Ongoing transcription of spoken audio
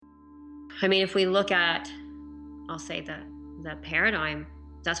I mean, if we look at, I'll say the paradigm,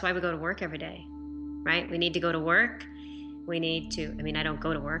 that's why we go to work every day, right? We need to go to work. We need to, I mean, I don't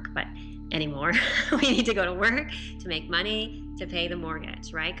go to work, but anymore. We need to go to work to make money to pay the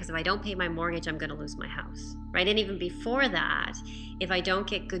mortgage, right? Because if I don't pay my mortgage, I'm going to lose my house, right? And even before that, if I don't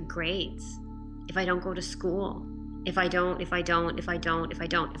get good grades, if I don't go to school, if I don't live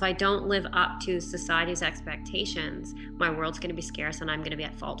up to society's expectations, my world's going to be scarce and I'm going to be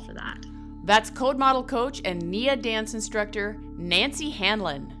at fault for that. That's code model coach and Nia dance instructor, Nancy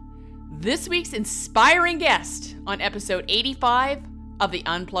Hanlon. This week's inspiring guest on episode 85 of the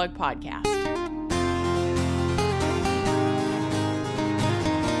Unplugged podcast.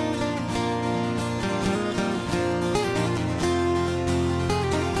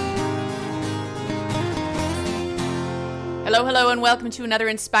 Hello, and welcome to another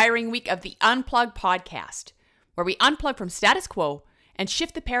inspiring week of the Unplugged podcast, where we unplug from status quo and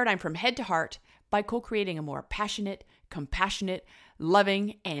shift the paradigm from head to heart by co-creating a more passionate, compassionate,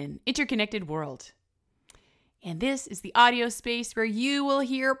 loving, and interconnected world. And this is the audio space where you will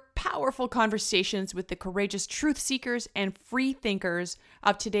hear powerful conversations with the courageous truth seekers and free thinkers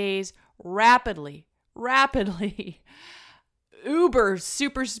of today's rapidly, uber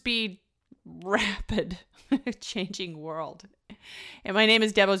super speed, rapid changing world. And my name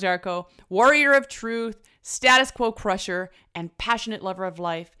is Deb Ozarko, warrior of truth, status quo crusher, and passionate lover of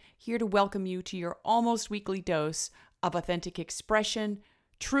life, here to welcome you to your almost weekly dose of authentic expression,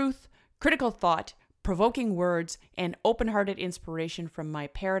 truth, critical thought, provoking words, and open-hearted inspiration from my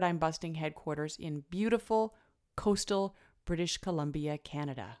paradigm-busting headquarters in beautiful coastal British Columbia,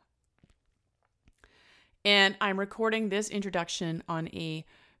 Canada. And I'm recording this introduction on a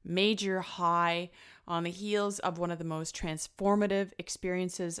major high on the heels of one of the most transformative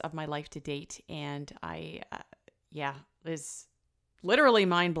experiences of my life to date. And it's literally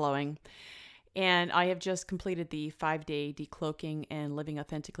mind-blowing. And I have just completed the 5-day decloaking and living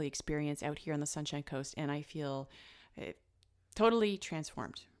authentically experience out here on the Sunshine Coast. And I feel totally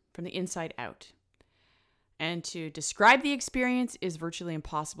transformed from the inside out. And to describe the experience is virtually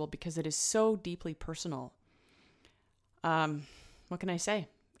impossible because it is so deeply personal. What can I say?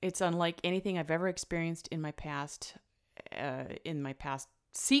 It's unlike anything I've ever experienced in my past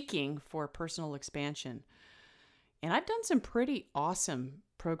seeking for personal expansion. And I've done some pretty awesome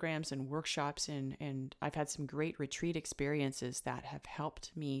programs and workshops, and I've had some great retreat experiences that have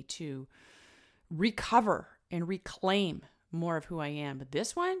helped me to recover and reclaim more of who I am. But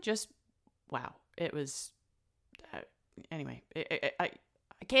this one, just, wow, it was, anyway, I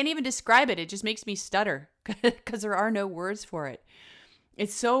can't even describe it. It just makes me stutter because there are no words for it.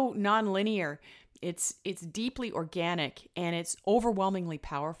 It's so nonlinear. It's deeply organic, and it's overwhelmingly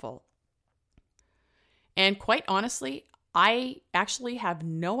powerful. And quite honestly, I actually have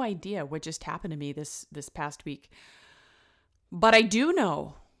no idea what just happened to me this past week. But I do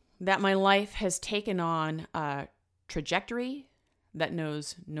know that my life has taken on a trajectory that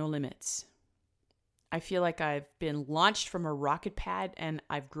knows no limits. I feel like I've been launched from a rocket pad and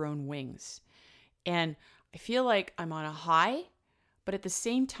I've grown wings. And I feel like I'm on a high, but at the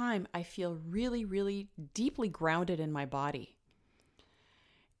same time, I feel really, really deeply grounded in my body.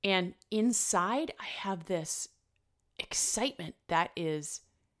 And inside, I have this excitement that is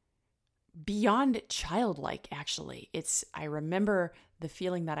beyond childlike, actually. I remember the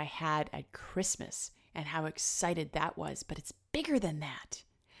feeling that I had at Christmas and how excited that was, but it's bigger than that.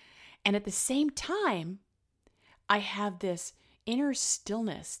 And at the same time, I have this inner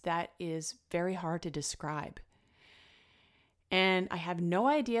stillness that is very hard to describe. And I have no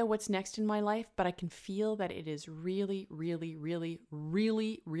idea what's next in my life, but I can feel that it is really, really, really,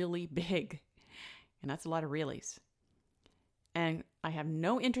 really, really big. And that's a lot of reallys. And I have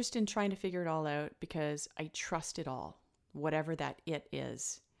no interest in trying to figure it all out because I trust it all, whatever that it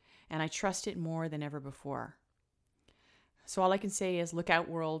is. And I trust it more than ever before. So all I can say is look out,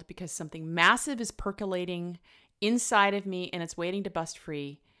 world, because something massive is percolating inside of me and it's waiting to bust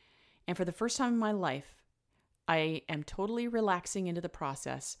free. And for the first time in my life, I am totally relaxing into the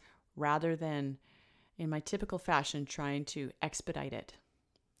process rather than, in my typical fashion, trying to expedite it.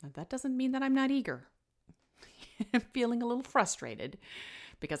 Now, that doesn't mean that I'm not eager. I'm feeling a little frustrated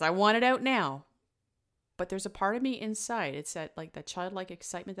because I want it out now. But there's a part of me inside. It's that childlike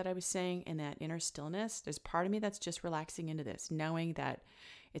excitement that I was saying and that inner stillness. There's part of me that's just relaxing into this, knowing that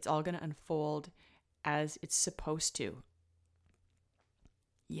it's all going to unfold as it's supposed to.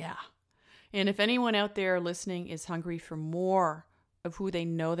 Yeah. And if anyone out there listening is hungry for more of who they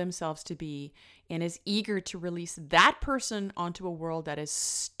know themselves to be and is eager to release that person onto a world that is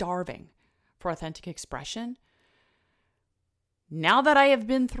starving for authentic expression, Now that I have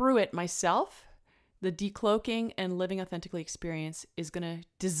been through it myself, the decloaking and living authentically experience is going to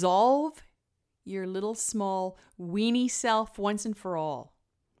dissolve your little small weenie self once and for all.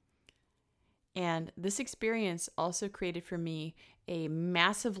 And this experience also created for me a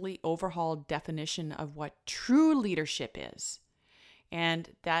massively overhauled definition of what true leadership is. And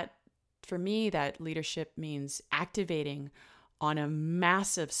that, for me, that leadership means activating on a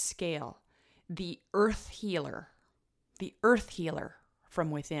massive scale the earth healer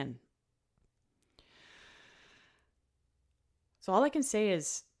from within. So all I can say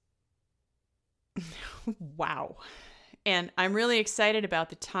is, wow. And I'm really excited about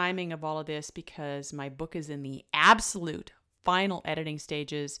the timing of all of this because my book is in the absolute final editing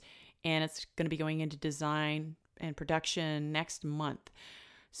stages, and it's going to be going into design and production next month.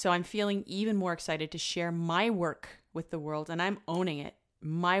 So I'm feeling even more excited to share my work with the world, and I'm owning it.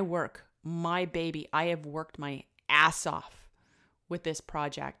 My work, my baby. I have worked my ass off with this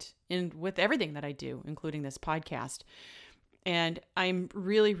project and with everything that I do, including this podcast. And I'm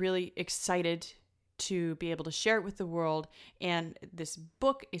really, really excited to be able to share it with the world. And this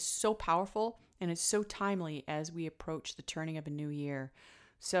book is so powerful and it's so timely as we approach the turning of a new year.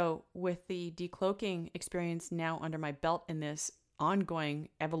 So with the decloaking experience now under my belt and this ongoing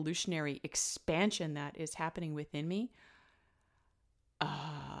evolutionary expansion that is happening within me,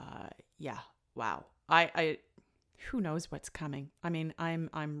 wow. I who knows what's coming? I mean, I'm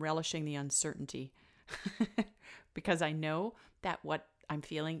relishing the uncertainty because I know that what I'm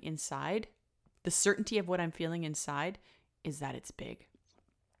feeling inside, the certainty of what I'm feeling inside, is that it's big.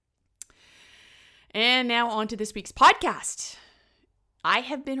 And now on to this week's podcast. I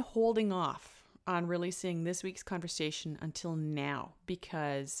have been holding off on releasing this week's conversation until now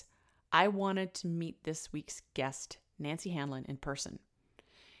because I wanted to meet this week's guest, Nancy Hanlon, in person.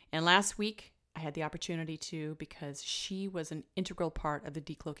 And last week, I had the opportunity to because she was an integral part of the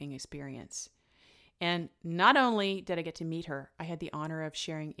decloaking experience. And not only did I get to meet her, I had the honor of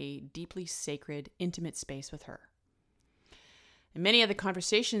sharing a deeply sacred, intimate space with her. And many of the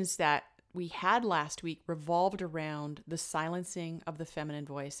conversations that we had last week revolved around the silencing of the feminine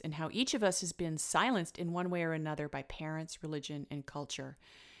voice and how each of us has been silenced in one way or another by parents, religion, and culture.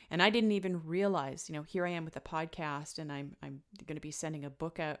 And I didn't even realize, here I am with a podcast and I'm going to be sending a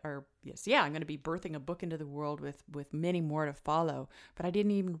book out, I'm going to be birthing a book into the world with many more to follow. But I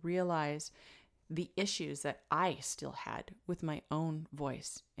didn't even realize the issues that I still had with my own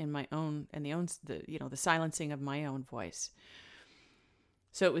voice and the silencing of my own voice.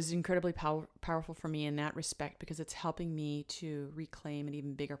 So it was incredibly powerful for me in that respect because it's helping me to reclaim an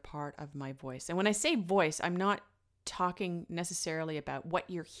even bigger part of my voice. And when I say voice, I'm not talking necessarily about what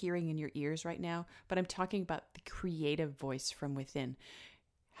you're hearing in your ears right now, but I'm talking about the creative voice from within,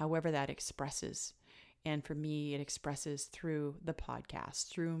 however that expresses. And for me, it expresses through the podcast,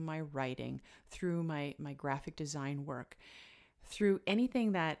 through my writing, through my graphic design work, through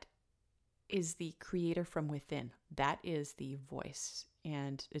anything that is the creator from within. That is the voice.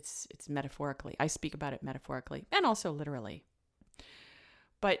 And it's metaphorically. I speak about it metaphorically and also literally.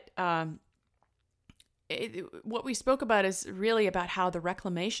 But what we spoke about is really about how the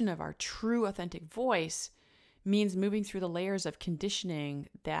reclamation of our true authentic voice means moving through the layers of conditioning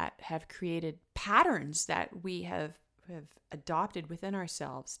that have created patterns that we have adopted within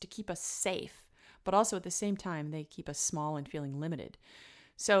ourselves to keep us safe, but also at the same time, they keep us small and feeling limited.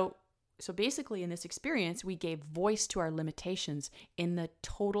 So basically in this experience, we gave voice to our limitations in the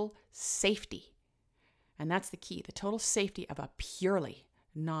total safety. And that's the key, the total safety of a purely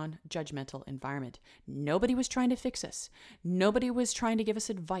non-judgmental environment. Nobody was trying to fix us. Nobody was trying to give us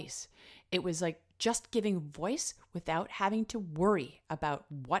advice. It was like just giving voice without having to worry about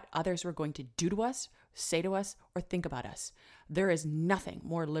what others were going to do to us, say to us, or think about us. There is nothing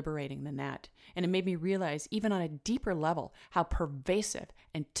more liberating than that. And it made me realize, even on a deeper level, how pervasive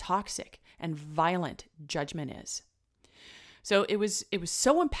and toxic and violent judgment is. So it was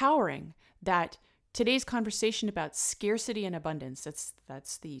so empowering that today's conversation about scarcity and abundance,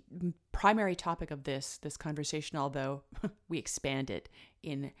 that's the primary topic of this conversation, although we expand it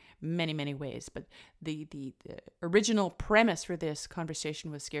in many, many ways. But the original premise for this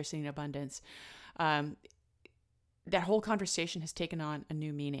conversation was scarcity and abundance. That whole conversation has taken on a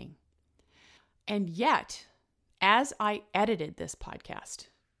new meaning. And yet, as I edited this podcast,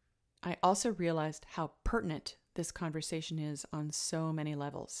 I also realized how pertinent this conversation is on so many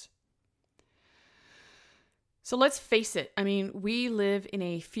levels. So let's face it. I mean, we live in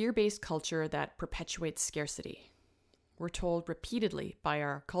a fear-based culture that perpetuates scarcity. We're told repeatedly by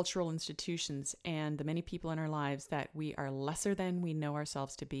our cultural institutions and the many people in our lives that we are lesser than we know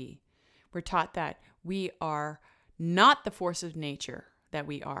ourselves to be. We're taught that we are not the force of nature that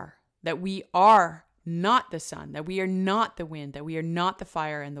we are not the sun, that we are not the wind, that we are not the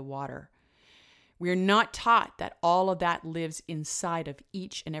fire and the water. We are not taught that all of that lives inside of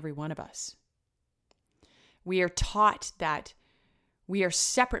each and every one of us. We are taught that we are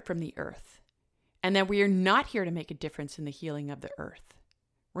separate from the earth and that we are not here to make a difference in the healing of the earth.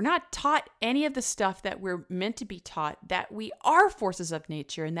 We're not taught any of the stuff that we're meant to be taught, that we are forces of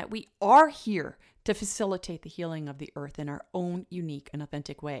nature and that we are here to facilitate the healing of the earth in our own unique and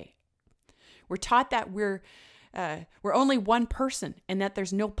authentic way. We're taught that we're only one person and that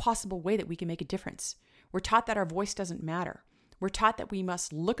there's no possible way that we can make a difference. We're taught that our voice doesn't matter. We're taught that we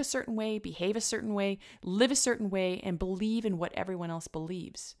must look a certain way, behave a certain way, live a certain way, and believe in what everyone else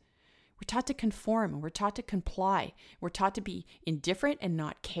believes. We're taught to conform and we're taught to comply. We're taught to be indifferent and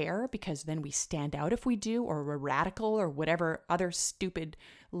not care because then we stand out if we do, or we're radical, or whatever other stupid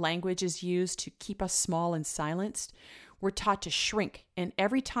language is used to keep us small and silenced. We're taught to shrink. And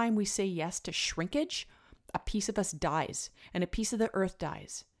every time we say yes to shrinkage, a piece of us dies and a piece of the earth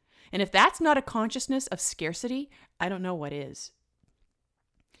dies. And if that's not a consciousness of scarcity, I don't know what is.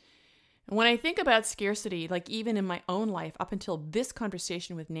 And when I think about scarcity, like even in my own life, up until this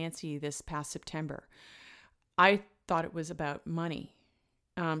conversation with Nancy this past September, I thought it was about money.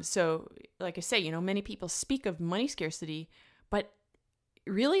 So like I say, many people speak of money scarcity, but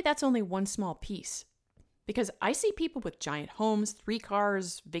really that's only one small piece. Because I see people with giant homes, 3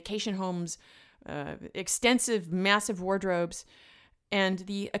 cars, vacation homes, extensive, massive wardrobes, and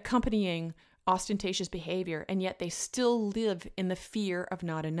the accompanying ostentatious behavior, and yet they still live in the fear of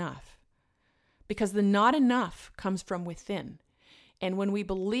not enough. Because the not enough comes from within. And when we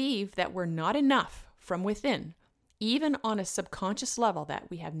believe that we're not enough from within, even on a subconscious level that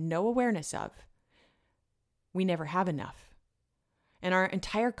we have no awareness of, we never have enough. And our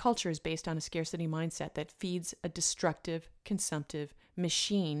entire culture is based on a scarcity mindset that feeds a destructive, consumptive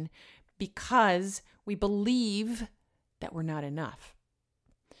machine because we believe that we're not enough.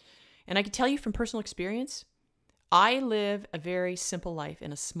 And I can tell you from personal experience, I live a very simple life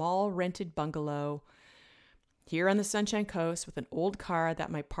in a small rented bungalow here on the Sunshine Coast with an old car that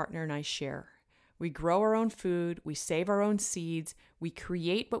my partner and I share. We grow our own food, we save our own seeds, we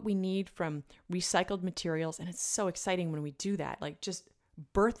create what we need from recycled materials, and it's so exciting when we do that. Like just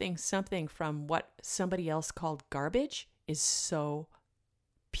birthing something from what somebody else called garbage is so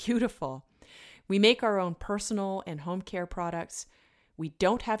beautiful. We make our own personal and home care products. We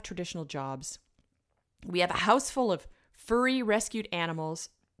don't have traditional jobs. We have a house full of furry rescued animals,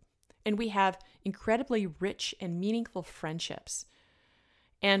 and we have incredibly rich and meaningful friendships.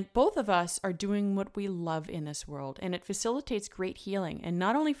 And both of us are doing what we love in this world, and it facilitates great healing, and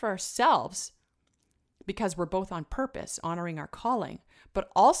not only for ourselves, because we're both on purpose, honoring our calling,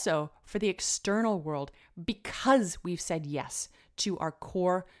 but also for the external world, because we've said yes to our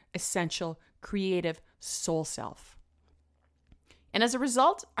core, essential, creative soul self. And as a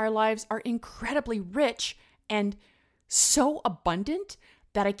result, our lives are incredibly rich and so abundant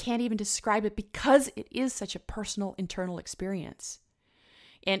that I can't even describe it because it is such a personal internal experience.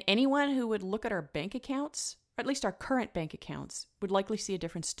 And anyone who would look at our bank accounts, or at least our current bank accounts, would likely see a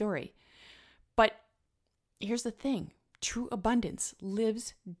different story. But here's the thing, true abundance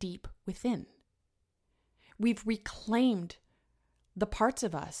lives deep within. We've reclaimed the parts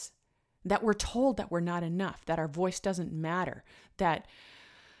of us that we're told that we're not enough, that our voice doesn't matter, that,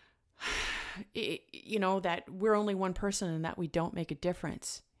 that we're only one person and that we don't make a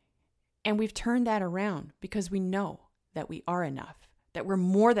difference. And we've turned that around because we know that we are enough, that we're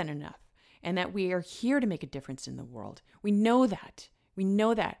more than enough, and that we are here to make a difference in the world. We know that. We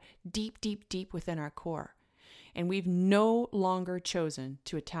know that deep, deep, deep within our core. And we've no longer chosen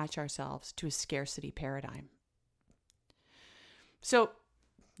to attach ourselves to a scarcity paradigm. So,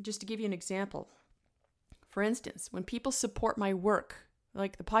 just to give you an example, for instance, when people support my work,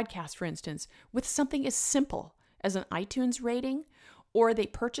 like the podcast, for instance, with something as simple as an iTunes rating, or they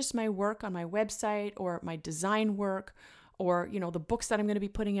purchase my work on my website or my design work, or, the books that I'm going to be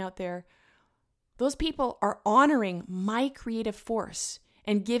putting out there, those people are honoring my creative force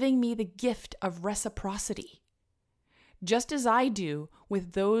and giving me the gift of reciprocity, just as I do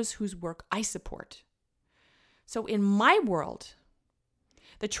with those whose work I support. So in my world,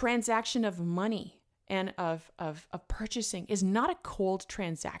 the transaction of money and of purchasing is not a cold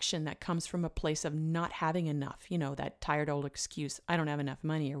transaction that comes from a place of not having enough, that tired old excuse, I don't have enough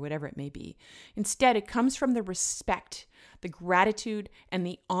money or whatever it may be. Instead, it comes from the respect, the gratitude, and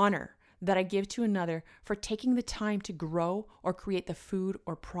the honor that I give to another for taking the time to grow or create the food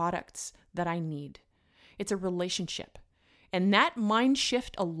or products that I need. It's a relationship. And that mind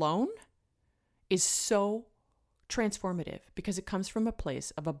shift alone is so transformative because it comes from a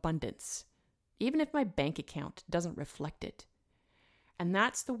place of abundance, even if my bank account doesn't reflect it. And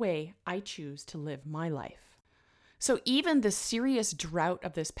that's the way I choose to live my life. So even the serious drought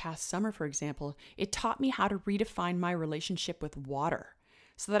of this past summer, for example, it taught me how to redefine my relationship with water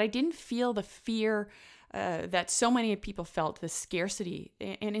so that I didn't feel the fear that so many people felt, the scarcity.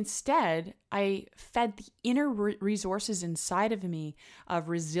 And instead, I fed the inner resources inside of me of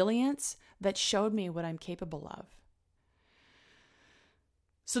resilience that showed me what I'm capable of.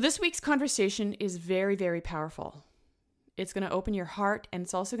 So this week's conversation is very, very powerful. It's going to open your heart, and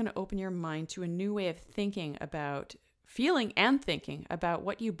it's also going to open your mind to a new way of thinking about, feeling and thinking about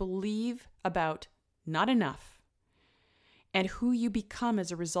what you believe about not enough and who you become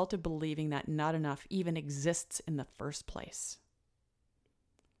as a result of believing that not enough even exists in the first place.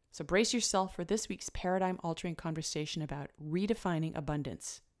 So brace yourself for this week's paradigm-altering conversation about redefining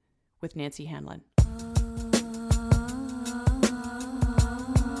abundance with Nancy Hanlon.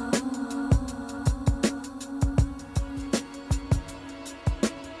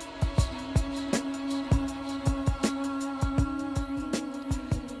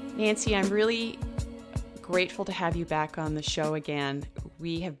 Nancy, I'm really grateful to have you back on the show again.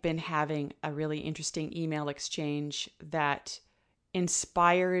 We have been having a really interesting email exchange that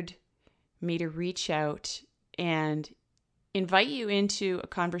inspired me to reach out and invite you into a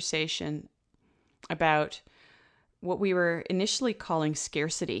conversation about what we were initially calling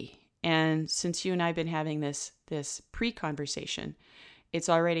scarcity. And since you and I have been having this pre-conversation, it's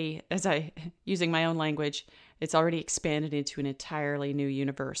already, using my own language, it's already expanded into an entirely new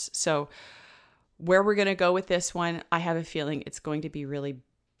universe. So where we're going to go with this one, I have a feeling it's going to be really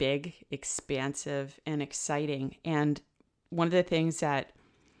big, expansive, and exciting. And one of the things that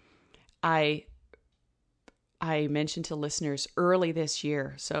I mentioned to listeners early this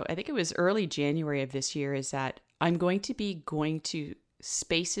year, so I think it was early January of this year, is that I'm going to be going to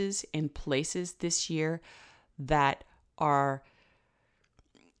spaces and places this year that are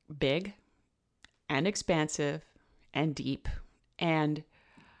big and expansive and deep. And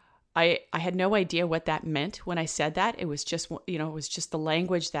I had no idea what that meant when I said that. It was just, it was just the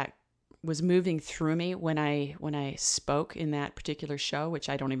language that was moving through me when I spoke in that particular show, which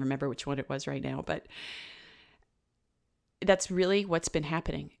I don't even remember which one it was right now. But that's really what's been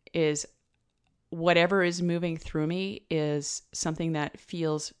happening, is whatever is moving through me is something that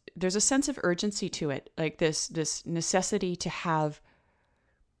feels, there's a sense of urgency to it, like this necessity to have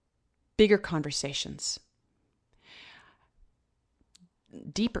bigger conversations,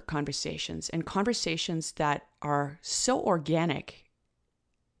 deeper conversations, and conversations that are so organic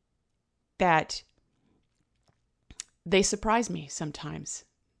that they surprise me sometimes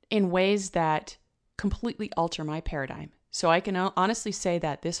in ways that completely alter my paradigm. So I can honestly say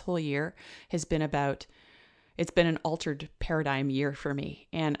that this whole year has been it's been an altered paradigm year for me.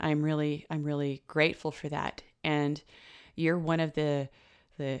 And I'm really grateful for that. And you're one of the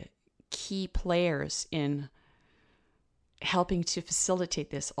key players in helping to facilitate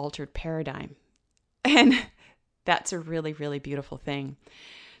this altered paradigm. And that's a really, really beautiful thing.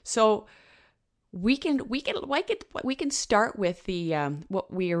 So we can start with the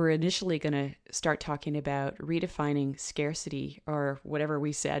what we were initially going to start talking about, redefining scarcity, or whatever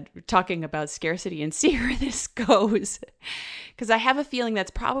we said, talking about scarcity, and see where this goes. Because I have a feeling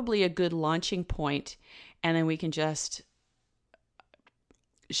that's probably a good launching point, and then we can just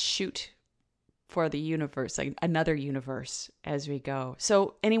shoot for the universe, like another universe as we go.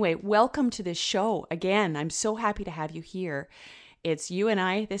 So anyway, welcome to this show. Again, I'm so happy to have you here. It's you and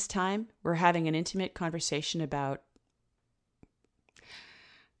I this time. We're having an intimate conversation about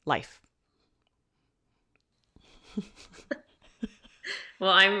life.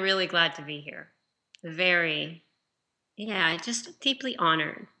 Well, I'm really glad to be here. Just deeply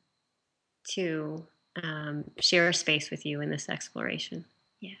honored to share a space with you in this exploration.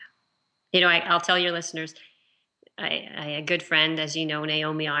 Yeah. I'll tell your listeners, a good friend, as you know,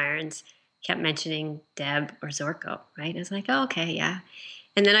 Naomi Irons, kept mentioning Deb or Zorko, right? I was like, oh, okay, yeah.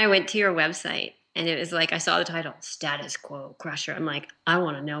 And then I went to your website, and it was like, I saw the title, Status Quo Crusher. I'm like, I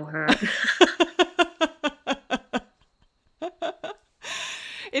want to know her.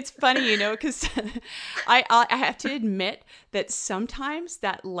 It's funny, because I have to admit that sometimes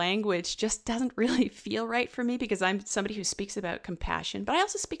that language just doesn't really feel right for me, because I'm somebody who speaks about compassion, but I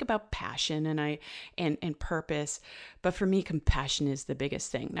also speak about passion and purpose. But for me, compassion is the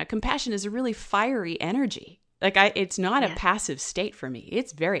biggest thing. Now, compassion is a really fiery energy. It's not a passive state for me.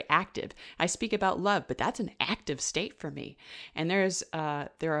 It's very active. I speak about love, but that's an active state for me. And there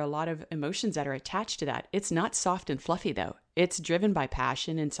are a lot of emotions that are attached to that. It's not soft and fluffy though. It's driven by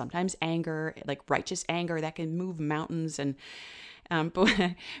passion and sometimes anger, like righteous anger that can move mountains. And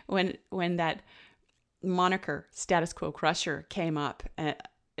but when that moniker status quo crusher came up,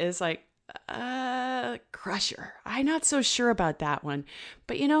 it's like, crusher. I'm not so sure about that one,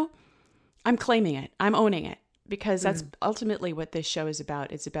 but I'm claiming it. I'm owning it, because that's ultimately what this show is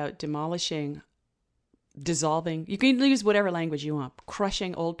about. It's about demolishing, dissolving. You can use whatever language you want,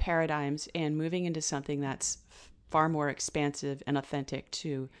 crushing old paradigms and moving into something that's far more expansive and authentic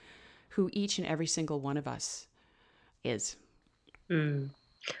to who each and every single one of us is. Mm.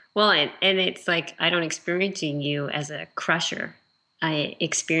 Well, and it's like I don't experiencing you as a crusher. I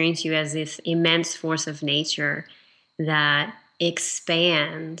experience you as this immense force of nature that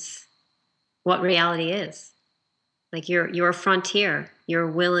expands what reality is. Like you're a frontier.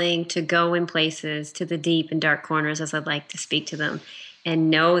 You're willing to go in places to the deep and dark corners, as I'd like to speak to them,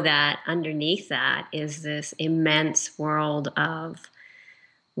 and know that underneath that is this immense world of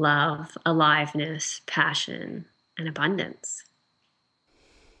love, aliveness, passion, and abundance.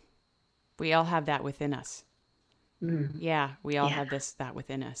 We all have that within us. Mm. Yeah, we all Yeah. have that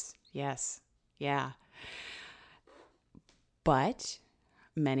within us. Yes. Yeah. But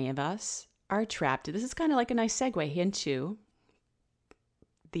many of us are trapped. This is kind of like a nice segue into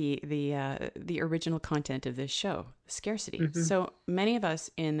the original content of this show, scarcity. Mm-hmm. So many of us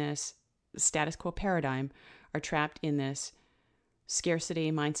in this status quo paradigm are trapped in this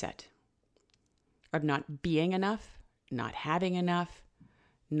scarcity mindset of not being enough, not having enough,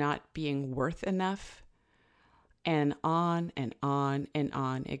 not being worth enough, and on and on and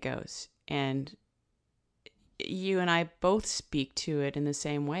on it goes. And you and I both speak to it in the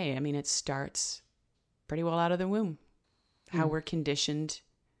same way. I mean, it starts pretty well out of the womb. How we're conditioned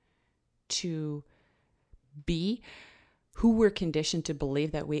to be, who we're conditioned to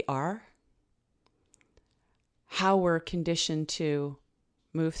believe that we are, how we're conditioned to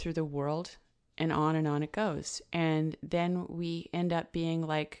move through the world, and on it goes. And then we end up being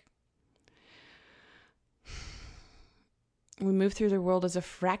like, we move through the world as a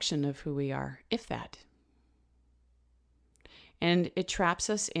fraction of who we are, if that. And it traps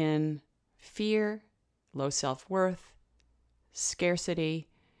us in fear, low self-worth, scarcity,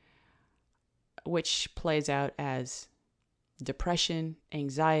 which plays out as depression,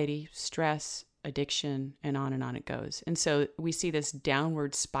 anxiety, stress, addiction, and on it goes. And so we see this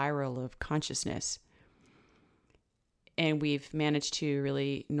downward spiral of consciousness. And we've managed to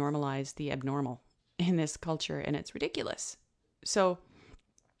really normalize the abnormal in this culture, and it's ridiculous. So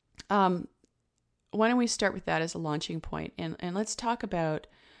why don't we start with that as a launching point, and let's talk about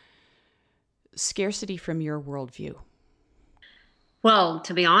scarcity from your worldview. Well,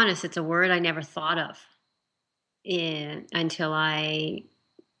 to be honest, it's a word I never thought of until I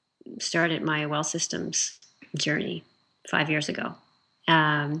started my well systems journey 5 years ago.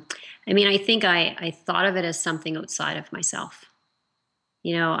 I think I thought of it as something outside of myself.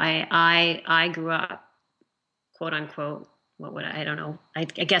 I grew up, quote unquote, I don't know. I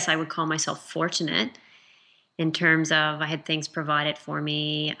guess I would call myself fortunate in terms of I had things provided for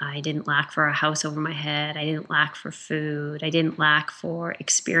me. I didn't lack for a house over my head. I didn't lack for food. I didn't lack for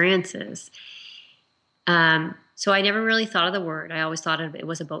experiences. So I never really thought of the word. I always thought it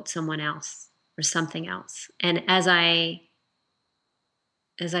was about someone else or something else. And as I've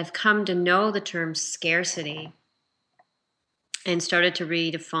come to know the term scarcity and started to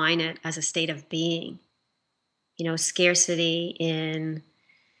redefine it as a state of being, scarcity in,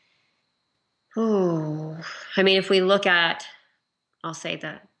 if we look at, I'll say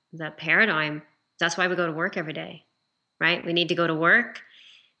the paradigm, that's why we go to work every day, right? We need to go to work.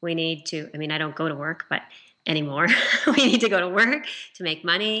 We need to, I don't go to work, but anymore, we need to go to work to make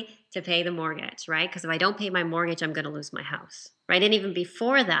money, to pay the mortgage, right? Because if I don't pay my mortgage, I'm going to lose my house, right? And even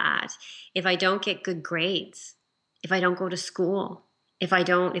before that, if I don't get good grades, if I don't go to school, if I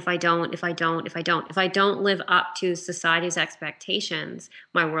don't live up to society's expectations,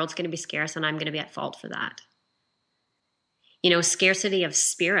 my world's going to be scarce and I'm going to be at fault for that. Scarcity of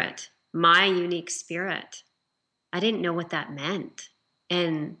spirit, my unique spirit. I didn't know what that meant.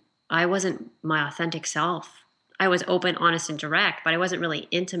 And I wasn't my authentic self. I was open, honest, and direct, but I wasn't really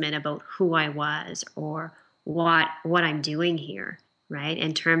intimate about who I was or what I'm doing here, right?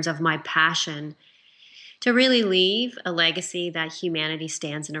 In terms of my passion to really leave a legacy that humanity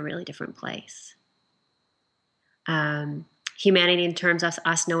stands in a really different place. Humanity in terms of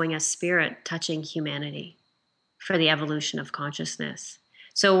us knowing as spirit touching humanity for the evolution of consciousness.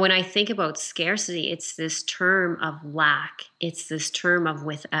 So when I think about scarcity, it's this term of lack. It's this term of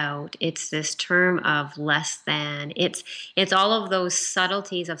without. It's this term of less than. It's all of those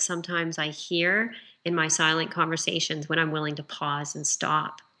subtleties of sometimes I hear in my silent conversations when I'm willing to pause and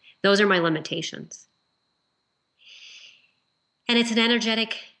stop. Those are my limitations. And it's an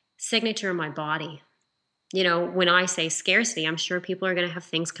energetic signature in my body. You know, when I say scarcity, I'm sure people are going to have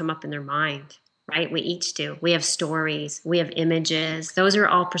things come up in their mind, right? We each do. We have stories, we have images. Those are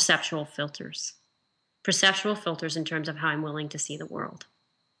all perceptual filters. Perceptual filters in terms of how I'm willing to see the world.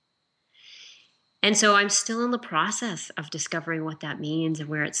 And so I'm still in the process of discovering what that means and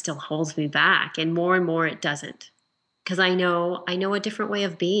where it still holds me back. And more it doesn't. Because I know a different way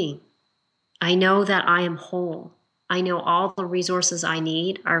of being. I know that I am whole. I know all the resources I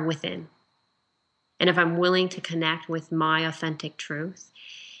need are within. And if I'm willing to connect with my authentic truth,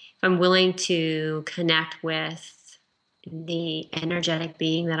 if I'm willing to connect with the energetic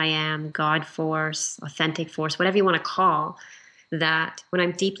being that I am, God force, authentic force, whatever you want to call that, when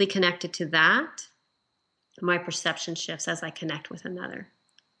I'm deeply connected to that, my perception shifts as I connect with another.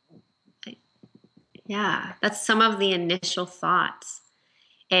 Yeah, that's some of the initial thoughts.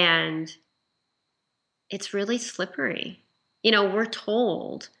 And it's really slippery. You know, we're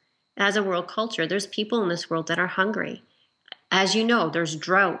told as a world culture, there's people in this world that are hungry. As you know, there's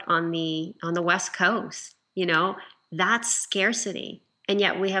drought on the West Coast, you know, that's scarcity. And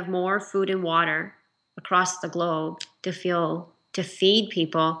yet we have more food and water across the globe to feed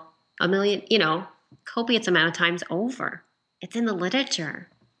people a million, you know, copious amount of times over. It's in the literature,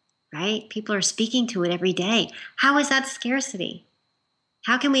 right? People are speaking to it every day. How is that scarcity?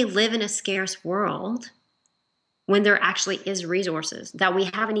 How can we live in a scarce world when there actually is resources that we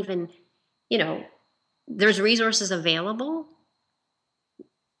haven't even, you know, there's resources available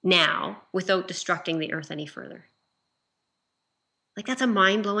now without destructing the earth any further? Like, that's a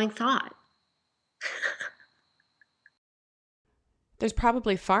mind-blowing thought. There's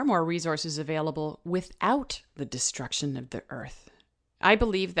probably far more resources available without the destruction of the earth. I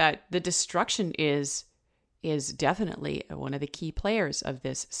believe that the destruction is definitely one of the key players of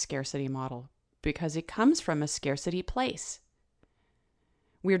this scarcity model because it comes from a scarcity place.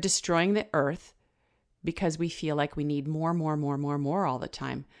 We're destroying the earth because we feel like we need more all the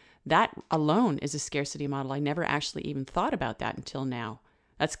time. That alone is a scarcity model. I never actually even thought about that until now.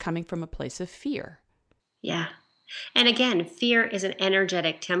 That's coming from a place of fear. Yeah. And again, fear is an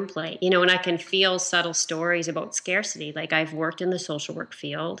energetic template, you know, and I can feel subtle stories about scarcity. Like, I've worked in the social work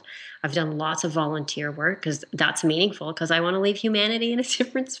field. I've done lots of volunteer work because that's meaningful because I want to leave humanity in a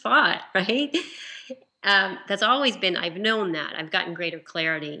different spot, right? That's always been, I've known that. I've gotten greater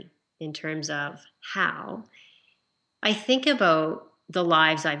clarity in terms of how. I think about the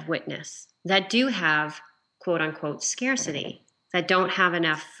lives I've witnessed that do have quote unquote scarcity, that don't have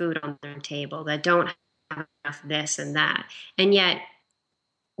enough food on their table, that don't have enough this and that. And yet,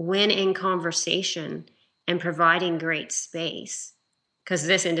 when in conversation and providing great space, because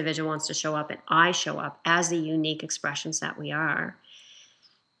this individual wants to show up and I show up as the unique expressions that we are,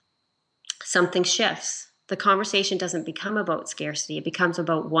 something shifts. The conversation doesn't become about scarcity, it becomes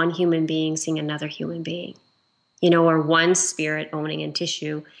about one human being seeing another human being. You know, or one spirit owning in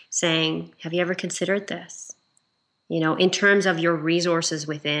tissue saying, have you ever considered this? You know, in terms of your resources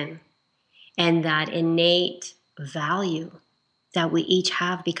within and that innate value that we each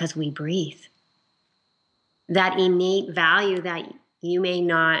have because we breathe. That innate value that you may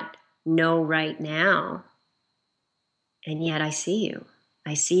not know right now. And yet I see you.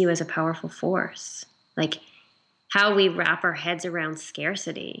 I see you as a powerful force. Like, how we wrap our heads around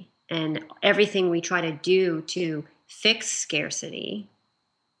scarcity and everything we try to do to fix scarcity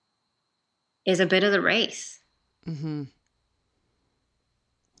is a bit of the race. Mm-hmm.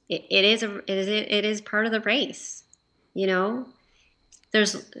 It is part of the race, you know.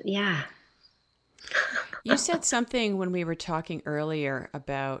 Yeah. You said something when we were talking earlier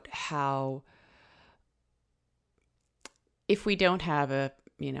about how if we don't have a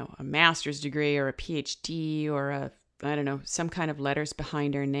master's degree or a PhD or some kind of letters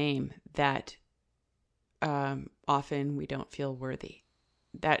behind our name, that often we don't feel worthy,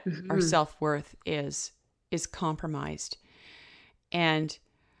 that our self-worth is compromised. And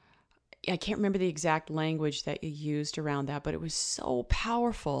I can't remember the exact language that you used around that, but it was so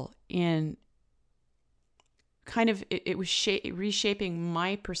powerful in kind of, it was reshaping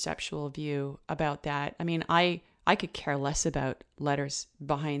my perceptual view about that. I mean, I could care less about letters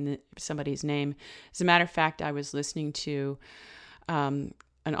behind somebody's name. As a matter of fact, I was listening to an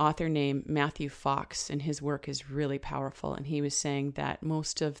author named Matthew Fox, and his work is really powerful. And he was saying that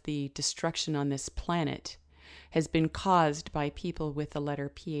most of the destruction on this planet has been caused by people with the letter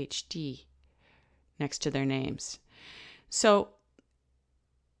PhD next to their names. So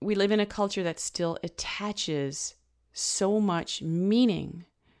we live in a culture that still attaches so much meaning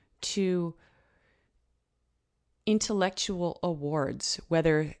to intellectual awards,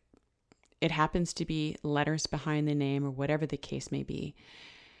 whether it happens to be letters behind the name or whatever the case may be.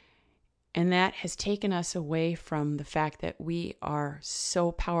 And that has taken us away from the fact that we are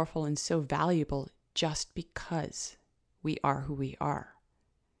so powerful and so valuable just because we are who we are.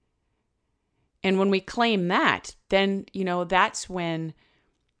 And when we claim that, then, that's when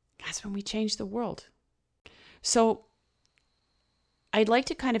we change the world. So I'd like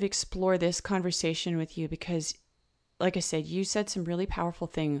to kind of explore this conversation with you because, like I said, you said some really powerful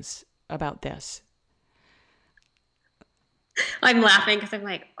things about this. I'm laughing because I'm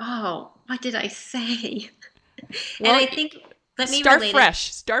like, oh, what did I say? Well, and I think, let me start relate fresh.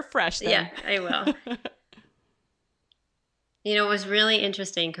 it. Start fresh then. Yeah, I will. It was really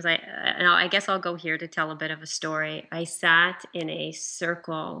interesting because I guess I'll go here to tell a bit of a story. I sat in a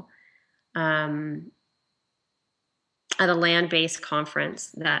circle at a land-based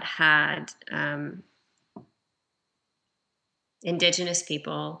conference that had Indigenous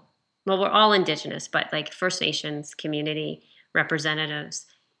people. Well, we're all Indigenous, but like First Nations community representatives.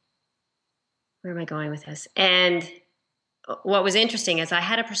 Where am I going with this? And what was interesting is I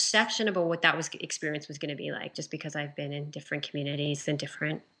had a perception about what that experience was going to be like, just because I've been in different communities and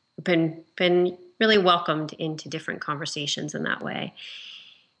been really welcomed into different conversations in that way.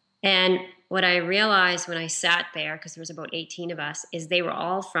 And what I realized when I sat there, because there was about 18 of us, is they were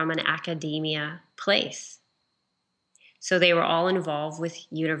all from an academia place. So they were all involved with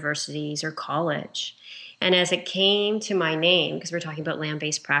universities or college. And as it came to my name, because we're talking about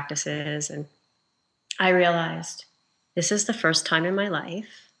land-based practices, and I realized this is the first time in my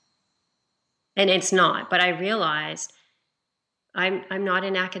life, and it's not, but I realized I'm not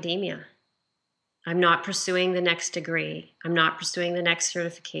in academia. I'm not pursuing the next degree. I'm not pursuing the next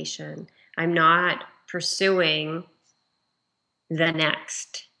certification. I'm not pursuing the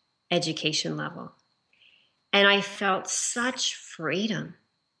next education level. And I felt such freedom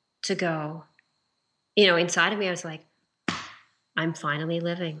to go, inside of me, I was like, I'm finally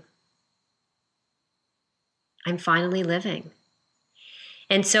living. I'm finally living.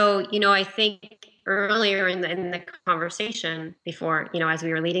 And so, I think earlier in the conversation before, as we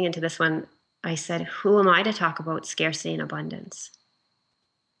were leading into this one, I said, who am I to talk about scarcity and abundance?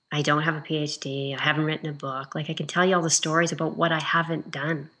 I don't have a PhD. I haven't written a book. Like, I can tell you all the stories about what I haven't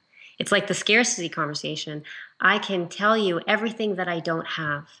done. It's like the scarcity conversation. I can tell you everything that I don't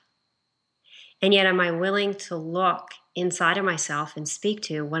have. And yet, am I willing to look inside of myself and speak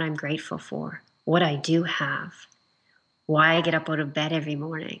to what I'm grateful for, what I do have, why I get up out of bed every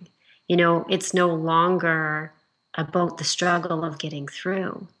morning? It's no longer about the struggle of getting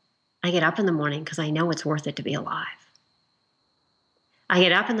through. I get up in the morning because I know it's worth it to be alive. I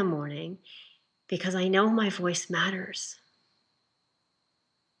get up in the morning because I know my voice matters.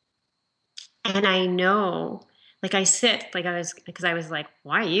 And I know, like I sit, because I was like,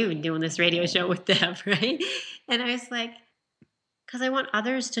 why are you doing this radio show with Deb, right? And I was like, because I want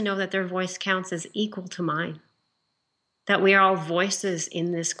others to know that their voice counts as equal to mine. That we are all voices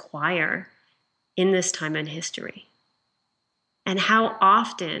in this choir in this time in history. And how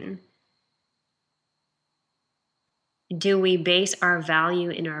often do we base our value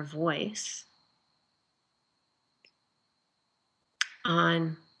in our voice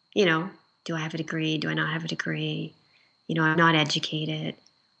on, do I have a degree? Do I not have a degree? I'm not educated.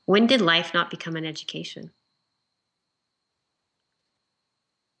 When did life not become an education?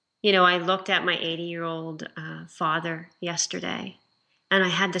 I looked at my 80-year-old father yesterday, and I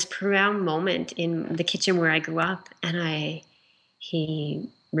had this profound moment in the kitchen where I grew up, and he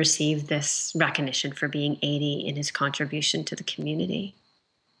received this recognition for being 80 in his contribution to the community.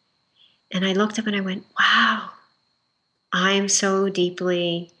 And I looked up and I went, wow, I am so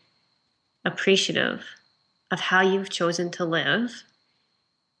deeply appreciative of how you've chosen to live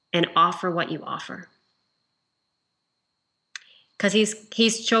and offer what you offer. Because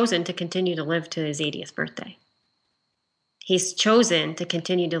he's chosen to continue to live to his 80th birthday. He's chosen to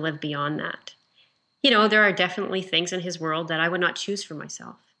continue to live beyond that. There are definitely things in his world that I would not choose for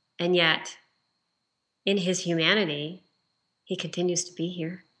myself. And yet, in his humanity, he continues to be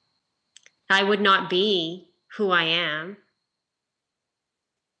here. I would not be who I am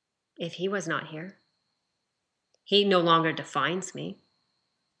if he was not here. He no longer defines me.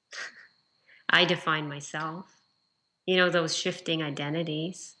 I define myself. Those shifting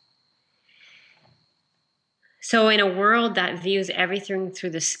identities. So in a world that views everything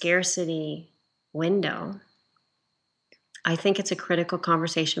through the scarcity window, I think it's a critical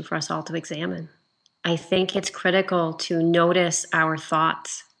conversation for us all to examine. I think it's critical to notice our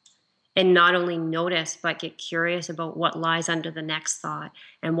thoughts and not only notice, but get curious about what lies under the next thought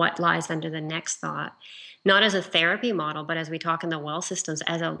and what lies under the next thought. Not as a therapy model, but as we talk in the well systems,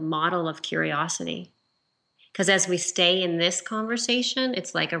 as a model of curiosity. Because as we stay in this conversation,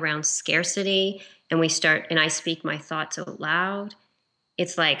 it's like around scarcity, and we start, and I speak my thoughts out loud.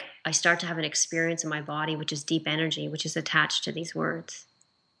 It's like I start to have an experience in my body, which is deep energy, which is attached to these words.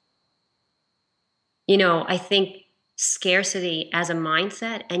 I think scarcity as a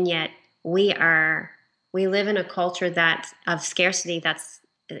mindset, and yet we live in a culture that of scarcity that's,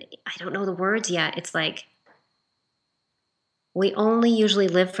 I don't know the words yet. It's like we only usually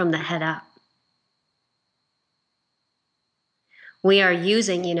live from the head up. We are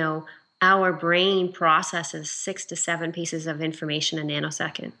using, our brain processes 6 to 7 pieces of information a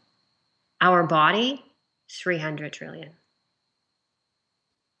nanosecond. Our body, 300 trillion.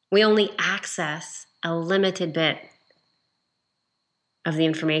 We only access a limited bit of the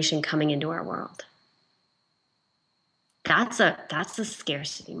information coming into our world. That's a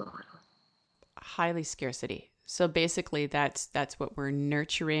scarcity model. Highly scarcity. So basically that's what we're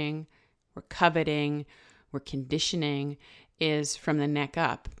nurturing, we're coveting, we're conditioning is from the neck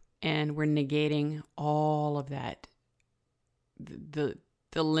up, and we're negating all of that, the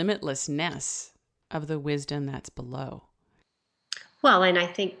limitlessness of the wisdom that's below. Well, and I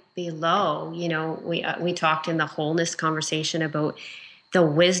think below, we talked in the wholeness conversation about the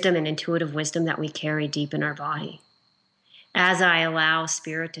wisdom and intuitive wisdom that we carry deep in our body. As I allow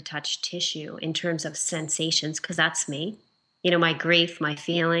spirit to touch tissue in terms of sensations, because that's me, my grief, my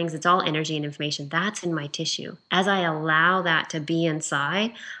feelings, it's all energy and information. That's in my tissue. As I allow that to be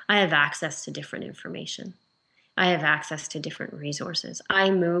inside, I have access to different information. I have access to different resources.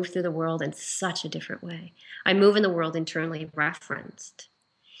 I move through the world in such a different way. I move in the world internally referenced.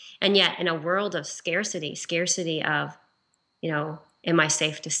 And yet, in a world of scarcity of, am I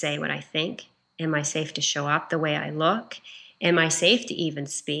safe to say what I think? Am I safe to show up the way I look? Am I safe to even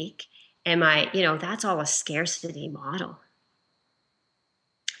speak? That's all a scarcity model.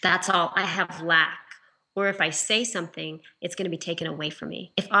 That's all. I have lack. Or if I say something, it's going to be taken away from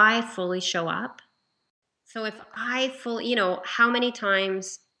me. If I fully show up, so if I fully, how many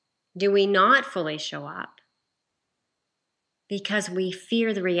times do we not fully show up because we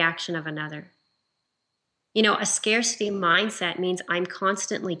fear the reaction of another? A scarcity mindset means I'm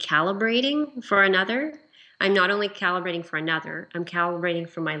constantly calibrating for another. I'm not only calibrating for another, I'm calibrating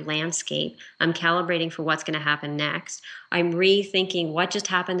for my landscape. I'm calibrating for what's going to happen next. I'm rethinking what just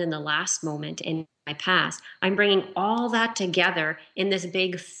happened in the last moment in my past. I'm bringing all that together in this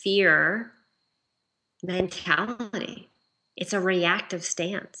big fear mentality. It's a reactive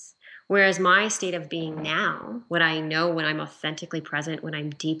stance. Whereas my state of being now, what I know when I'm authentically present, when I'm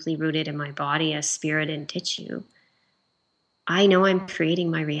deeply rooted in my body as spirit and tissue, I know I'm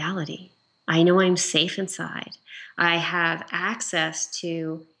creating my reality. I know I'm safe inside. I have access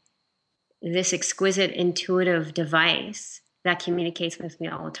to this exquisite intuitive device that communicates with me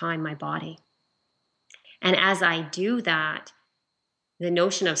all the time, my body. And as I do that, the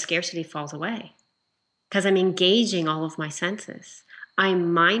notion of scarcity falls away because I'm engaging all of my senses.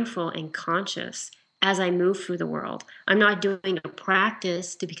 I'm mindful and conscious as I move through the world. I'm not doing a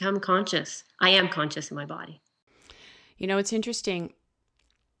practice to become conscious. I am conscious in my body. It's interesting.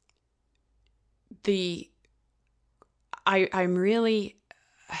 I'm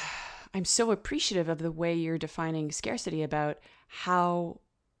so appreciative of the way you're defining scarcity, about how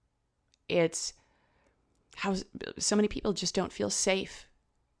so many people just don't feel safe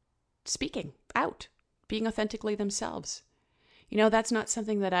speaking out, being authentically themselves. That's not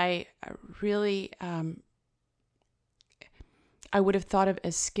something that I really, I would have thought of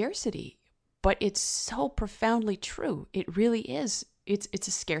as scarcity, but it's so profoundly true. It really is. It's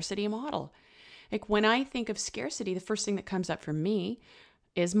a scarcity model. Like when I think of scarcity, the first thing that comes up for me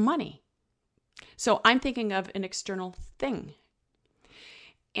is money. So I'm thinking of an external thing.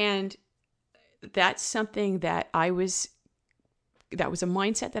 And that's something that was a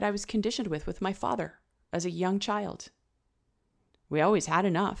mindset that I was conditioned with my father as a young child. We always had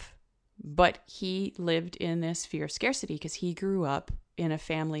enough, but he lived in this fear of scarcity because he grew up in a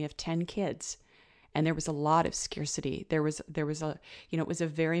family of 10 kids. And there was a lot of scarcity. There was a, it was a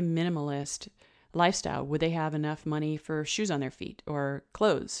very minimalist lifestyle. Would they have enough money for shoes on their feet or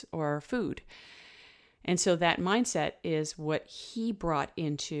clothes or food? And so that mindset is what he brought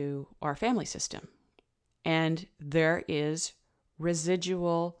into our family system. And there is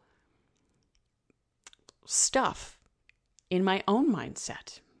residual stuff in my own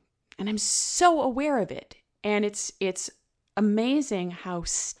mindset. And I'm so aware of it. And it's amazing how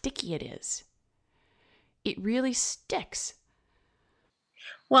sticky it is. It really sticks.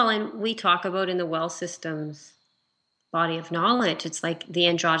 Well, and we talk about in the well systems body of knowledge, it's like the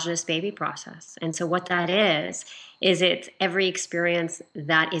androgynous baby process. And so what that is it's every experience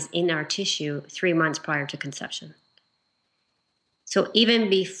that is in our tissue 3 months prior to conception. So even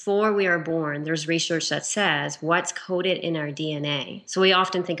before we are born, there's research that says what's coded in our DNA. So we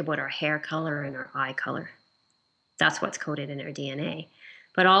often think about our hair color and our eye color. That's what's coded in our DNA.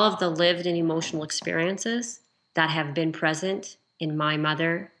 But all of the lived and emotional experiences that have been present in my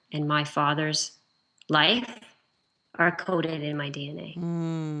mother and my father's life are coded in my DNA.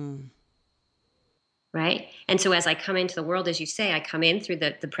 Right? And so as I come into the world, as you say, I come in through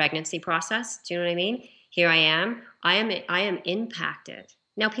the pregnancy process. Do you know what I mean? Here I am. I am impacted.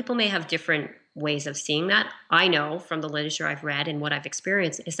 Now, people may have different ways of seeing that. I know from the literature I've read and what I've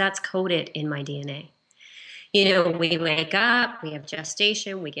experienced is that's coded in my DNA. You know, we wake up, we have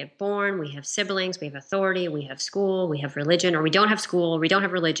gestation, we get born, we have siblings, we have authority, we have school, we have religion, or we don't have school, or we don't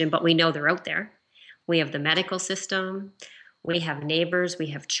have religion, but we know they're out there. We have the medical system, we have neighbors, we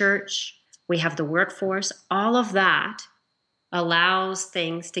have church, we have the workforce. All of that allows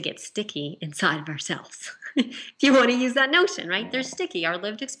things to get sticky inside of ourselves. If you want to use that notion, right? They're sticky. Our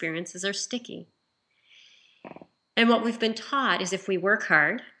lived experiences are sticky. And what we've been taught is if we work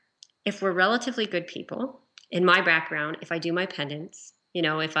hard, if we're relatively good people, in my background, if I do my penance, you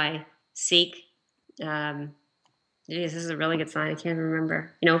know, if I seek, this is a really good sign, I can't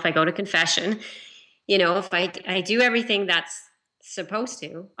remember, you know, if I go to confession, you know, if I do everything that's supposed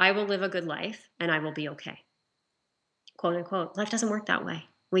to, I will live a good life and I will be okay. Quote unquote. Life doesn't work that way.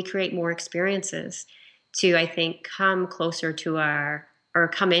 We create more experiences to, I think, come closer to or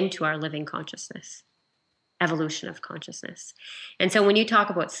come into our living consciousness, evolution of consciousness. And so when you talk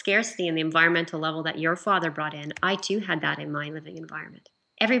about scarcity and the environmental level that your father brought in, I too had that in my living environment.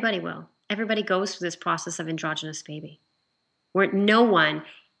 Everybody will. Everybody goes through this process of androgynous baby. Where no one,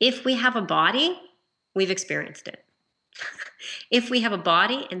 if we have a body, we've experienced it. If we have a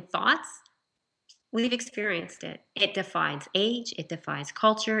body and thoughts, we've experienced it. It defies age, it defies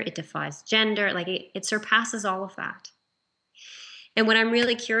culture, it defies gender, like it surpasses all of that. And what I'm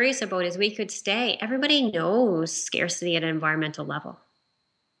really curious about is we could stay, everybody knows scarcity at an environmental level.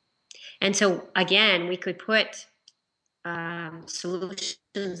 And so again, we could put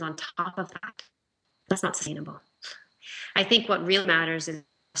solutions on top of that. That's not sustainable. I think what really matters is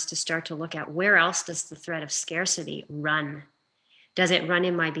to start to look at where else does the threat of scarcity run? Does it run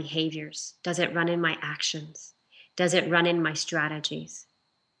in my behaviors? Does it run in my actions? Does it run in my strategies?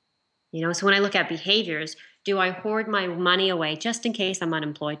 You know, so when I look at behaviors, do I hoard my money away just in case I'm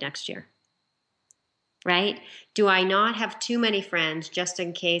unemployed next year? Right? Do I not have too many friends just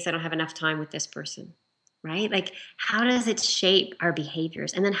in case I don't have enough time with this person? Right? Like, how does it shape our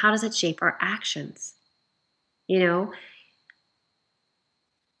behaviors? And then how does it shape our actions? You know?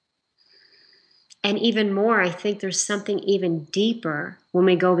 And even more, I think there's something even deeper when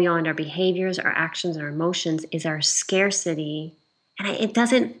we go beyond our behaviors, our actions, our emotions, is our scarcity. And it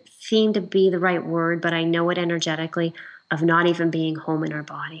doesn't seem to be the right word, but I know it energetically, of not even being home in our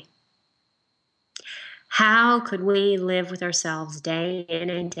body. How could we live with ourselves day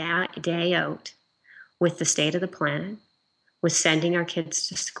in and day out with the state of the planet, with sending our kids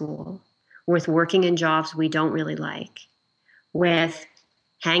to school, with working in jobs we don't really like, with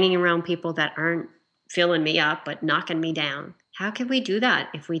hanging around people that aren't filling me up but knocking me down? How could we do that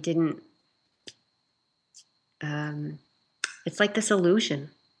if we didn't? It's like this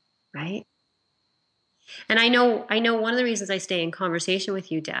illusion, right? And I know one of the reasons I stay in conversation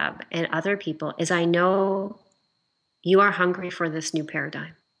with you, Deb, and other people is I know you are hungry for this new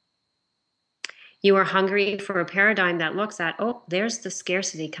paradigm. You are hungry for a paradigm that looks at, oh, there's the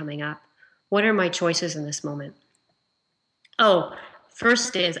scarcity coming up. What are my choices in this moment? Oh,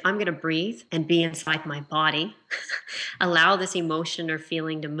 first is I'm going to breathe and be inside my body, allow this emotion or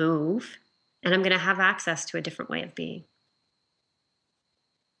feeling to move, and I'm going to have access to a different way of being.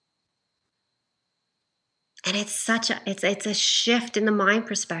 And it's it's a shift in the mind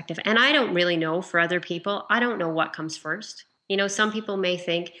perspective. And I don't really know for other people, I don't know what comes first. You know, some people may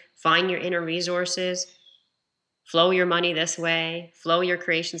think find your inner resources, flow your money this way, flow your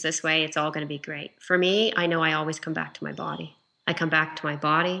creations this way, it's all going to be great. For me, I know I always come back to my body. I come back to my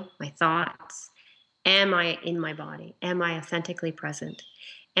body, my thoughts. Am I in my body? Am I authentically present?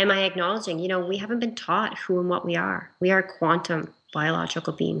 Am I acknowledging, you know, we haven't been taught who and what we are. We are quantum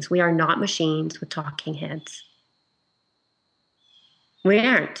biological beings. We are not machines with talking heads. We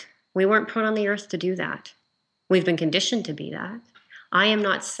aren't. We weren't put on the earth to do that. We've been conditioned to be that. I am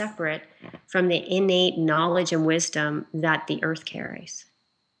not separate from the innate knowledge and wisdom that the earth carries.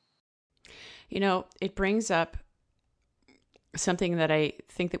 You know, it brings up something that I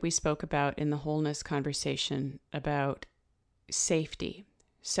think that we spoke about in the wholeness conversation about safety.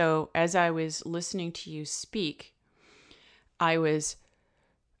 So as I was listening to you speak, I was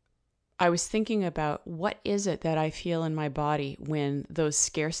thinking about what is it that I feel in my body when those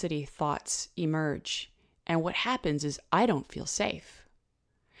scarcity thoughts emerge. And what happens is I don't feel safe.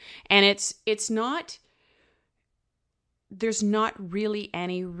 And it's not, there's not really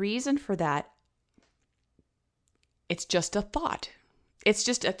any reason for that. It's just a thought. It's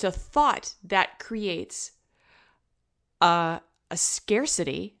a thought that creates a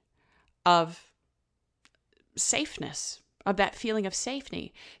scarcity of safeness, of that feeling of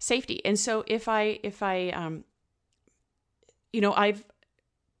safety. And so if I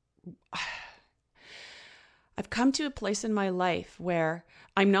I've come to a place in my life where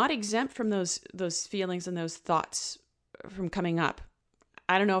I'm not exempt from those feelings and those thoughts from coming up.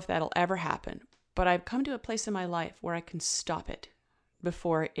 I don't know if that'll ever happen, but I've come to a place in my life where I can stop it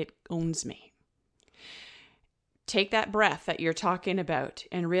before it owns me. Take that breath that you're talking about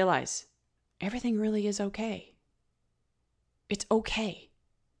and realize everything really is okay. It's okay.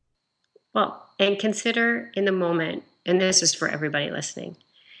 Well, and consider in the moment, and this is for everybody listening.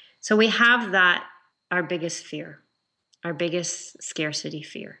 So we have that, our biggest fear, our biggest scarcity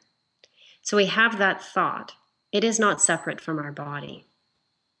fear. So we have that thought. It is not separate from our body.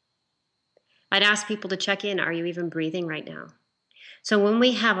 I'd ask people to check in. Are you even breathing right now? So when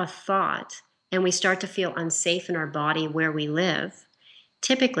we have a thought and we start to feel unsafe in our body where we live,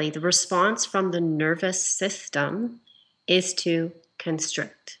 typically the response from the nervous system is to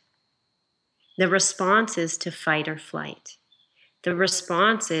constrict. The response is to fight or flight. The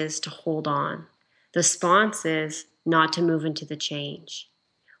response is to hold on. The response is not to move into the change.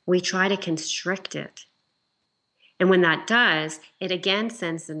 We try to constrict it. And when that does, it again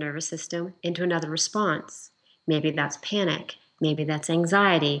sends the nervous system into another response. Maybe that's panic. Maybe that's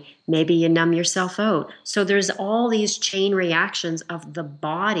anxiety. Maybe you numb yourself out. So there's all these chain reactions of the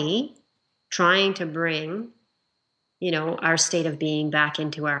body trying to bring, our state of being back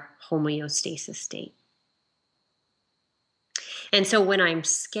into our homeostasis state. And so when I'm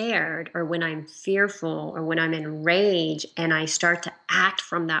scared or when I'm fearful or when I'm in rage and I start to act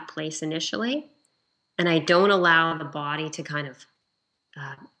from that place initially, and I don't allow the body to kind of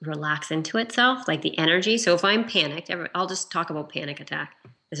relax into itself, like the energy. So if I'm panicked, I'll just talk about panic attack.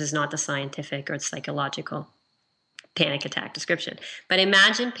 This is not the scientific or psychological panic attack description. But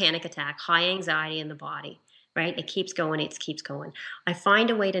imagine panic attack, high anxiety in the body, right? It keeps going, it keeps going. I find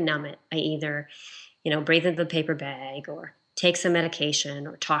a way to numb it. I either, breathe into the paper bag or take some medication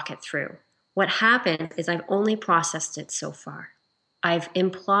or talk it through. What happens is I've only processed it so far. I've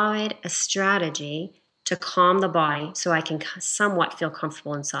employed a strategy to calm the body so I can somewhat feel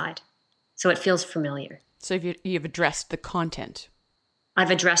comfortable inside. So it feels familiar. So you've addressed the content.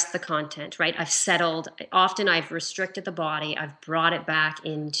 I've addressed the content, right? I've settled. Often I've restricted the body. I've brought it back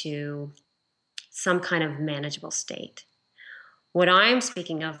into some kind of manageable state. What I'm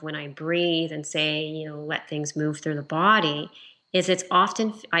speaking of when I breathe and say, let things move through the body is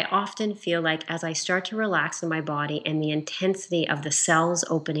I often feel like as I start to relax in my body and the intensity of the cells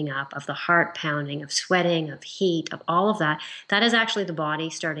opening up, of the heart pounding, of sweating, of heat, of all of that, that is actually the body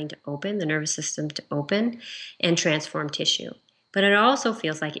starting to open, the nervous system to open and transform tissue. But it also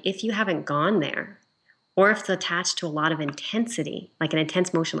feels like if you haven't gone there, or if it's attached to a lot of intensity, like an intense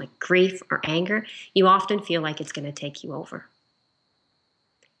emotion like grief or anger, you often feel like it's going to take you over.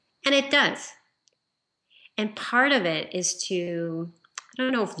 And it does. And part of it is to, I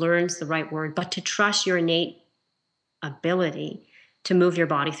don't know if learn's the right word, but to trust your innate ability to move your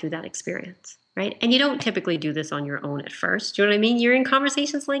body through that experience, right? And you don't typically do this on your own at first. Do you know what I mean? You're in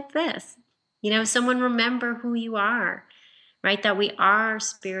conversations like this. Someone remember who you are, right? That we are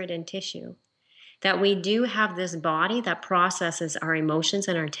spirit and tissue. That we do have this body that processes our emotions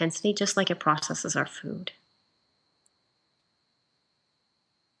and our intensity just like it processes our food.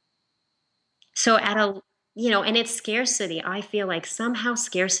 So and it's scarcity. I feel like somehow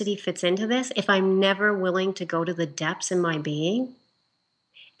scarcity fits into this if I'm never willing to go to the depths in my being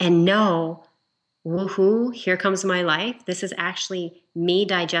and know, woohoo, here comes my life. This is actually me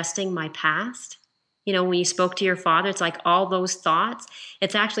digesting my past. When you spoke to your father, it's like all those thoughts.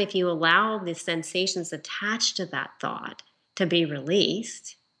 It's actually if you allow the sensations attached to that thought to be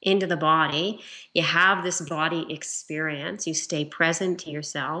released into the body, you have this body experience. You stay present to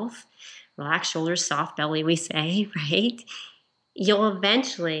yourself. Relax shoulders, soft belly, we say, right? You'll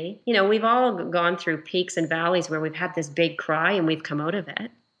eventually, we've all gone through peaks and valleys where we've had this big cry and we've come out of it,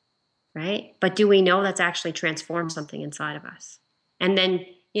 right? But do we know that's actually transformed something inside of us? And then,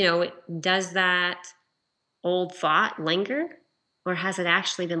 does that old thought linger? Or has it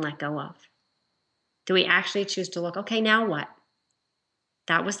actually been let go of? Do we actually choose to look, okay, now what?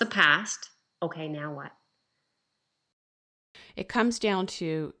 That was the past. Okay, now what? It comes down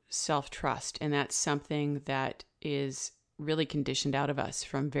to self-trust, and that's something that is really conditioned out of us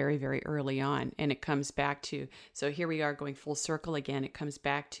from very, very early on. And it comes back to, so here we are going full circle again. It comes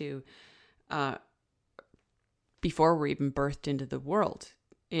back to uh, before we're even birthed into the world,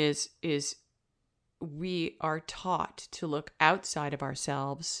 is we are taught to look outside of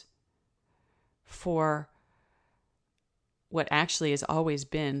ourselves for what actually has always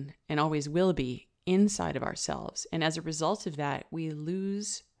been and always will be inside of ourselves. And as a result of that, we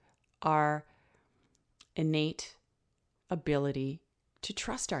lose our innate ability to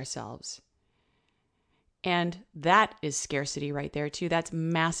trust ourselves. And that is scarcity right there too. That's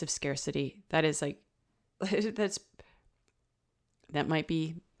massive scarcity. That is like, that might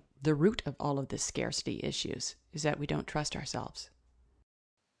be the root of all of the scarcity issues, is that we don't trust ourselves.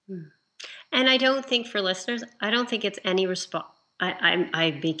 And I don't think, for listeners, I don't think it's any response.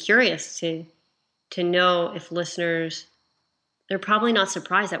 I'd be curious to know if listeners, they're probably not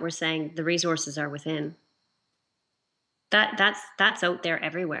surprised that we're saying the resources are within. That's out there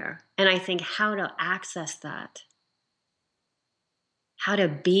everywhere. And I think how to access that, how to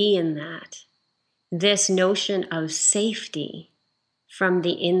be in that, this notion of safety from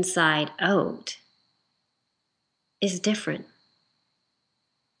the inside out is different.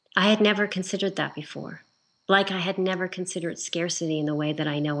 I had never considered that before. Like I had never considered scarcity in the way that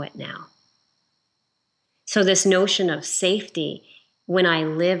I know it now. So, this notion of safety, when I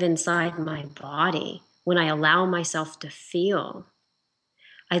live inside my body, when I allow myself to feel,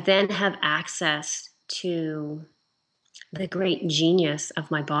 I then have access to the great genius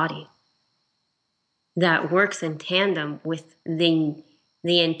of my body that works in tandem with the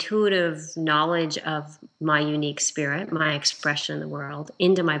intuitive knowledge of my unique spirit, my expression in the world,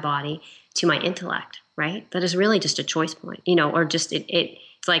 into my body, to my intellect, right? That is really just a choice point, or just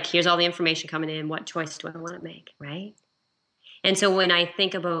it's like, here's all the information coming in. What choice do I want to make, right? And so when I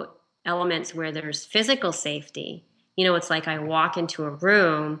think about elements where there's physical safety, it's like I walk into a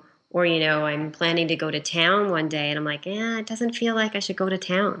room, or, I'm planning to go to town one day and I'm like, it doesn't feel like I should go to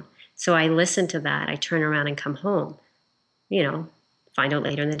town. So I listen to that. I turn around and come home, find out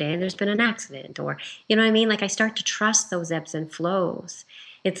later in the day there's been an accident, or, you know what I mean? Like I start to trust those ebbs and flows.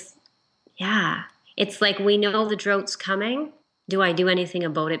 Yeah, it's like we know the drought's coming. Do I do anything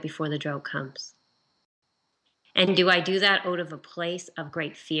about it before the drought comes? And do I do that out of a place of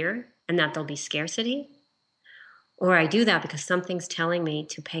great fear and that there'll be scarcity? Or I do that because something's telling me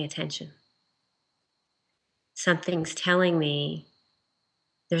to pay attention. Something's telling me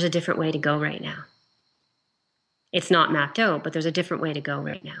there's a different way to go right now. It's not mapped out, but there's a different way to go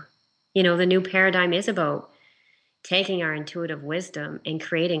right now. The new paradigm is about taking our intuitive wisdom and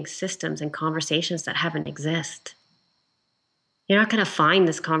creating systems and conversations that haven't exist. You're not going to find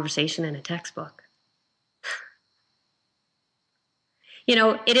this conversation in a textbook.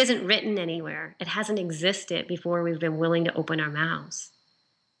 It isn't written anywhere. It hasn't existed before we've been willing to open our mouths.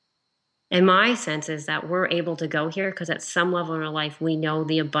 And my sense is that we're able to go here because at some level in our life, we know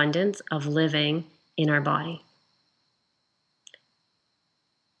the abundance of living in our body.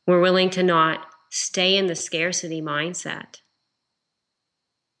 We're willing to not stay in the scarcity mindset,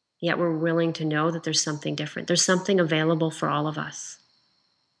 yet we're willing to know that there's something different. There's something available for all of us.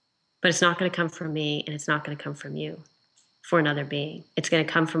 But it's not going to come from me, and it's not going to come from you, for another being. It's going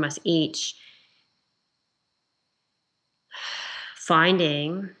to come from us each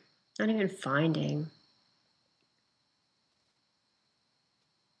finding, not even finding,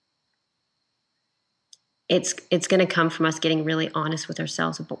 it's going to come from us getting really honest with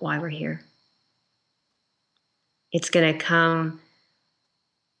ourselves about why we're here. It's going to come,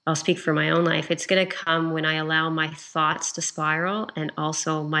 I'll speak for my own life, it's going to come when I allow my thoughts to spiral and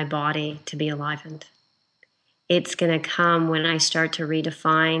also my body to be enlivened. It's going to come when I start to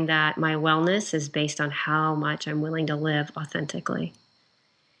redefine that my wellness is based on how much I'm willing to live authentically.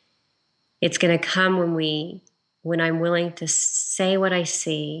 It's going to come when I'm willing to say what I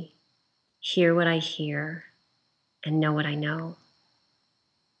see, hear what I hear, and know what I know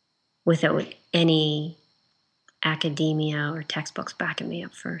without any academia or textbooks backing me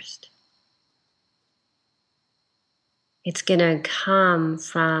up first. It's going to come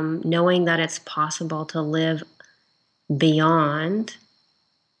from knowing that it's possible to live beyond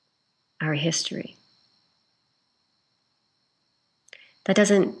our history. That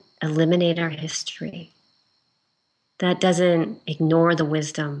doesn't eliminate our history. That doesn't ignore the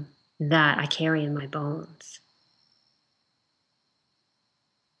wisdom that I carry in my bones.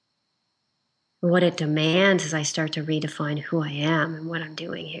 what it demands is I start to redefine who I am and what I'm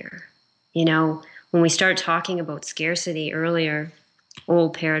doing here. You know, when we start talking about scarcity earlier,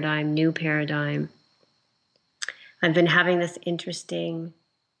 old paradigm, new paradigm, I've been having this interesting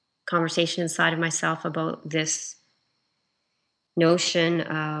conversation inside of myself about this notion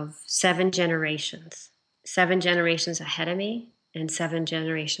of 7 generations ahead of me and 7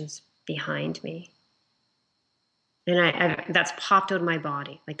 generations behind me. And that's popped out of my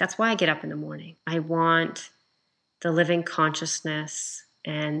body. Like, that's why I get up in the morning. I want the living consciousness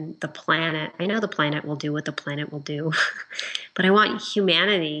and the planet. I know the planet will do what the planet will do, but I want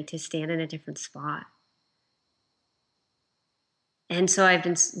humanity to stand in a different spot. And so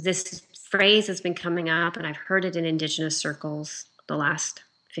this phrase has been coming up, and I've heard it in Indigenous circles the last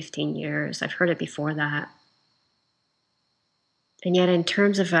 15 years. I've heard it before that. And yet, in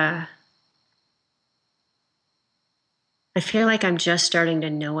terms of I feel like I'm just starting to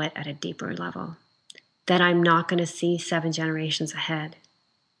know it at a deeper level, that I'm not going to see 7 generations ahead.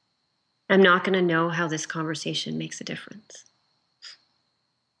 I'm not going to know how this conversation makes a difference.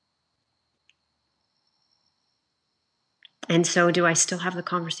 And so, do I still have the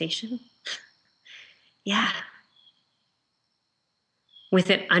conversation? Yeah. With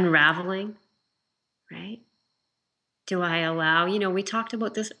it unraveling, right? Do I allow, we talked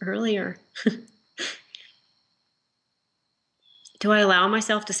about this earlier. Do I allow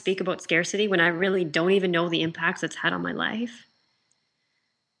myself to speak about scarcity when I really don't even know the impacts it's had on my life?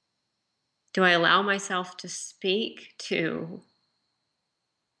 Do I allow myself to speak to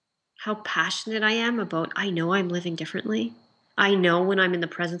how passionate I am about, I know I'm living differently. I know when I'm in the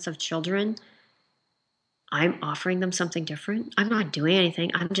presence of children, I'm offering them something different. I'm not doing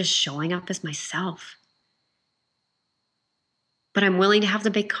anything. I'm just showing up as myself. But I'm willing to have the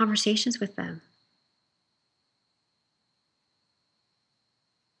big conversations with them.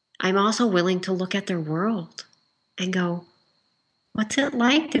 I'm also willing to look at their world and go, what's it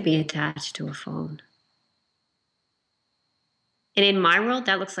like to be attached to a phone? And in my world,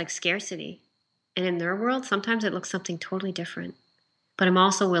 that looks like scarcity. And in their world, sometimes it looks something totally different. But I'm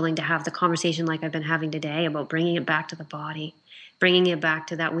also willing to have the conversation like I've been having today about bringing it back to the body, bringing it back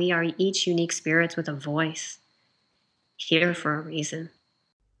to that we are each unique spirits with a voice here for a reason.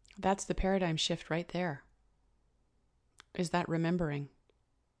 That's the paradigm shift right there. Is that remembering?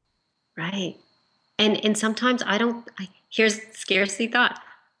 Right. And sometimes here's scarcity thought.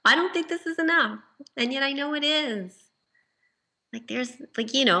 I don't think this is enough. And yet I know it is. Like there's like,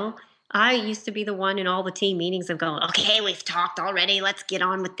 I used to be the one in all the team meetings of going, okay, we've talked already. Let's get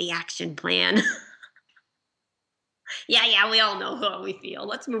on with the action plan. Yeah, we all know how we feel.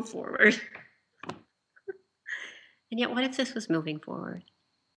 Let's move forward. And yet, what if this was moving forward?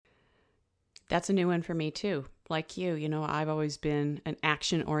 That's a new one for me too. Like you, I've always been an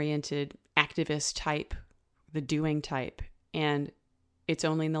action-oriented activist type, the doing type. And it's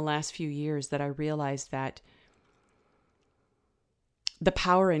only in the last few years that I realized that the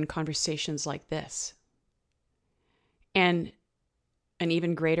power in conversations like this, and an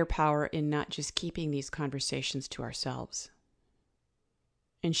even greater power in not just keeping these conversations to ourselves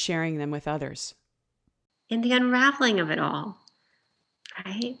and sharing them with others. In the unraveling of it all,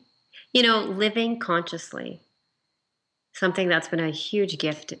 right? Living consciously. Something that's been a huge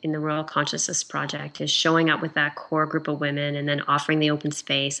gift in the Royal Consciousness Project is showing up with that core group of women and then offering the open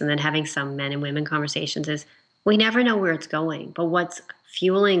space and then having some men and women conversations is we never know where it's going, but what's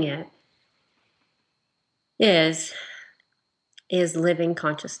fueling it is living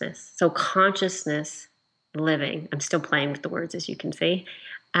consciousness. So consciousness living. I'm still playing with the words, as you can see,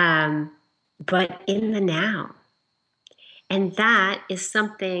 but in the now. And that is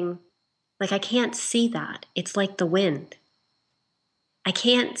something like I can't see that. It's like the wind. I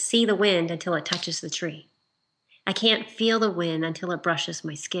can't see the wind until it touches the tree. I can't feel the wind until it brushes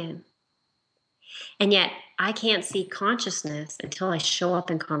my skin. And yet, I can't see consciousness until I show up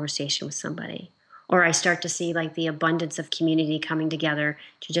in conversation with somebody, or I start to see like the abundance of community coming together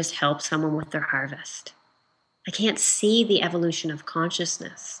to just help someone with their harvest. I can't see the evolution of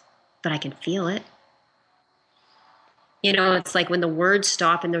consciousness, but I can feel it. It's like when the words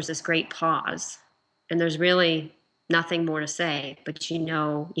stop and there's this great pause, and there's really nothing more to say, but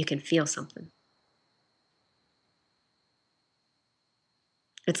you can feel something.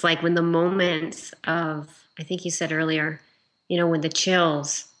 It's like when the moments of, I think you said earlier, when the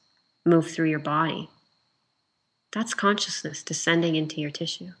chills move through your body, that's consciousness descending into your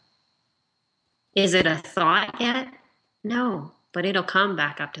tissue. Is it a thought yet? No, but it'll come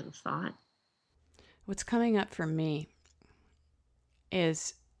back up to the thought. What's coming up for me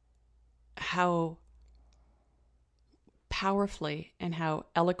is how powerfully and how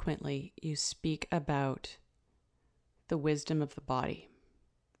eloquently you speak about the wisdom of the body.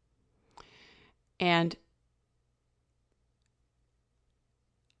 And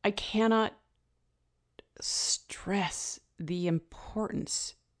I cannot stress the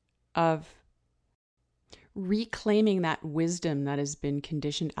importance of reclaiming that wisdom that has been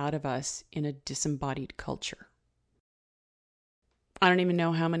conditioned out of us in a disembodied culture. I don't even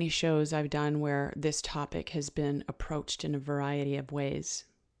know how many shows I've done where this topic has been approached in a variety of ways.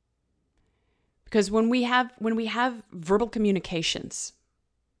 Because when we have verbal communications,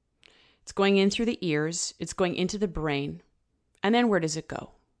 it's going in through the ears, it's going into the brain, and then where does it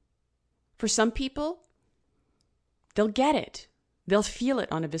go? For some people, they'll get it. They'll feel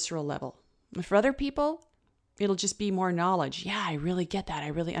it on a visceral level. And for other people, it'll just be more knowledge. Yeah, I really get that. I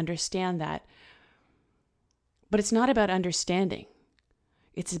really understand that. But it's not about understanding.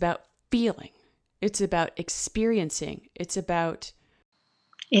 It's about feeling. It's about experiencing. It's about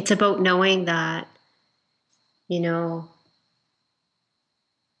knowing that,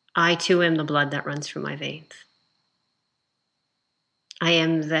 I too am the blood that runs through my veins. I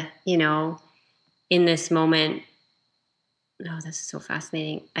am in this moment. Oh, this is so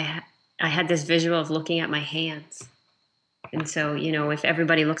fascinating. I had this visual of looking at my hands. And so, if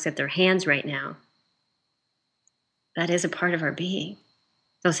everybody looks at their hands right now, that is a part of our being.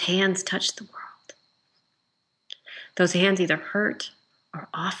 Those hands touch the world. Those hands either hurt or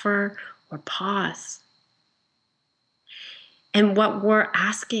offer or pause. And what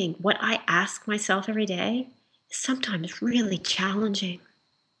I ask myself every day is sometimes really challenging.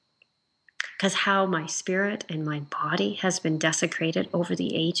 Because how my spirit and my body has been desecrated over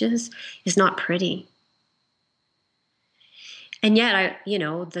the ages is not pretty. And yet,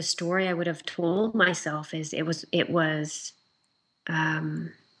 the story I would have told myself is it was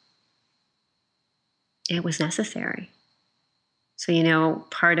necessary. So,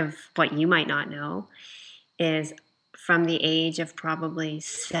 part of what you might not know is from the age of probably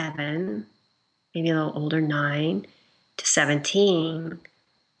 7, maybe a little older, 9 to 17,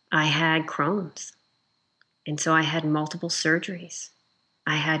 I had Crohn's. And so I had multiple surgeries.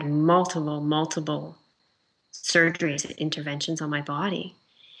 I had multiple surgeries and interventions on my body.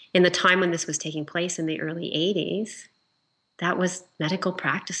 In the time when this was taking place in the early 80s, that was medical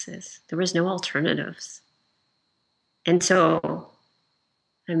practices. There was no alternatives. And so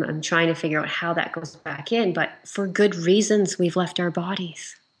I'm trying to figure out how that goes back in, but for good reasons, we've left our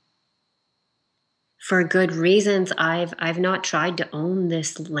bodies. For good reasons, I've not tried to own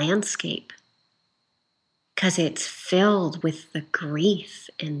this landscape because it's filled with the grief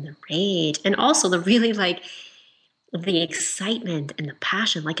and the rage and also the really the excitement and the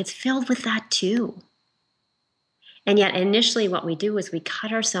passion. It's filled with that too. And yet initially what we do is we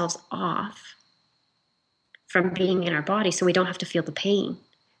cut ourselves off from being in our body so we don't have to feel the pain.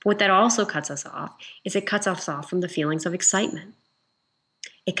 But what that also cuts us off is it cuts us off from the feelings of excitement.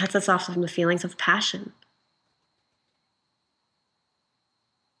 It cuts us off from the feelings of passion.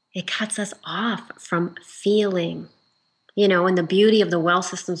 It cuts us off from feeling, and the beauty of the well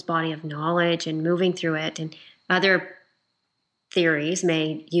systems body of knowledge and moving through it. And other theories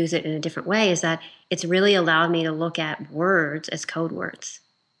may use it in a different way, is that it's really allowed me to look at words as code words.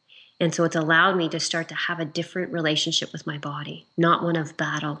 And so it's allowed me to start to have a different relationship with my body, not one of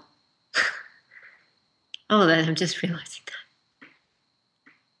battle. Oh, that I'm just realizing that.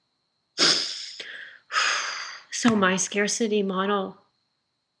 So my scarcity model,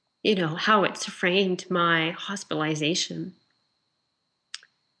 how it's framed my hospitalization.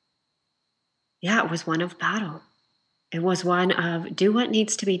 Yeah, it was one of battle. It was one of do what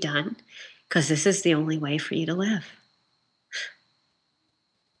needs to be done because this is the only way for you to live.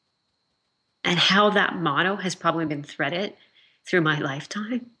 And how that motto has probably been threaded through my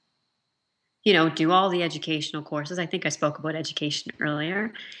lifetime. Do all the educational courses. I think I spoke about education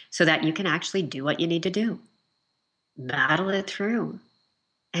earlier, so that you can actually do what you need to do. Battle it through.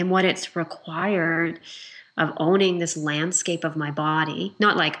 And what it's required of owning this landscape of my body,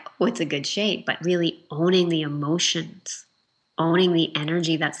 not it's a good shape, but really owning the emotions, owning the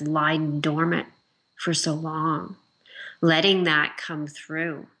energy that's lying dormant for so long, letting that come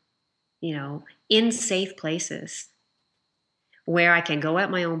through, in safe places where I can go at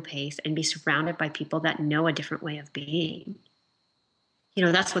my own pace and be surrounded by people that know a different way of being.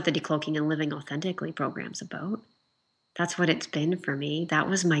 That's what the Decloaking and Living Authentically program's about. That's what it's been for me. That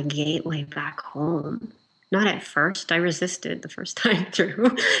was my gateway back home. Not at first. I resisted the first time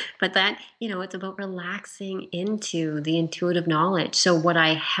through. But that, it's about relaxing into the intuitive knowledge. So what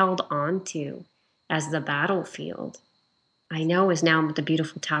I held on to as the battlefield, I know is now the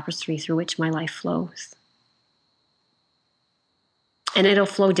beautiful tapestry through which my life flows. And it'll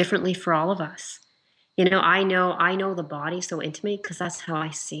flow differently for all of us. I know the body so intimately because that's how I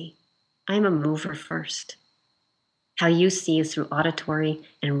see. I'm a mover first. How you see is through auditory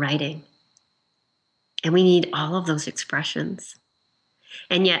and writing. And we need all of those expressions.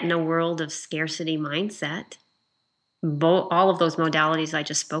 And yet, in a world of scarcity mindset, all of those modalities I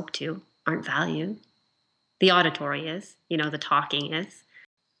just spoke to aren't valued. The auditory is, the talking is.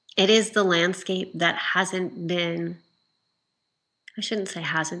 It is the landscape that hasn't been, I shouldn't say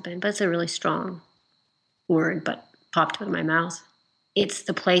hasn't been, but it's a really strong word, but popped out of my mouth. It's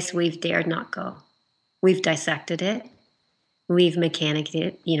the place we've dared not go. We've dissected it. We've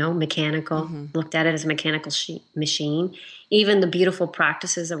mechanical, looked at it as a mechanical machine. Even the beautiful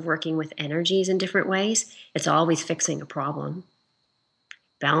practices of working with energies in different ways, it's always fixing a problem.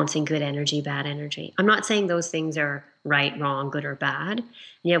 Balancing good energy, bad energy. I'm not saying those things are right, wrong, good, or bad. And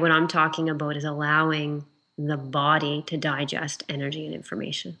yet what I'm talking about is allowing the body to digest energy and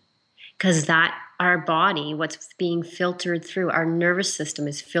information. Because our body, what's being filtered through, our nervous system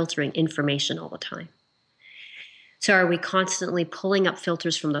is filtering information all the time. So are we constantly pulling up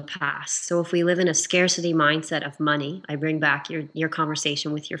filters from the past? So if we live in a scarcity mindset of money, I bring back your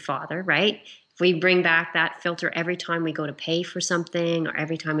conversation with your father, right? If we bring back that filter every time we go to pay for something or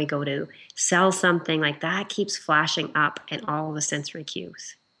every time we go to sell something, like that keeps flashing up in all the sensory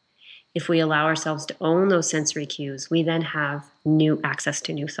cues. If we allow ourselves to own those sensory cues, we then have new access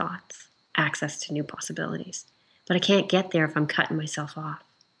to new thoughts, access to new possibilities. But I can't get there if I'm cutting myself off.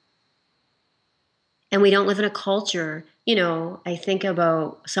 And we don't live in a culture, I think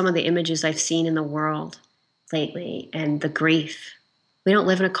about some of the images I've seen in the world lately and the grief. We don't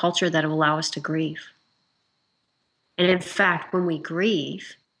live in a culture that will allow us to grieve. And in fact, when we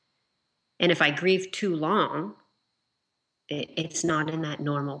grieve, and if I grieve too long, it's not in that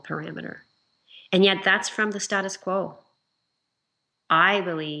normal parameter. And yet that's from the status quo. I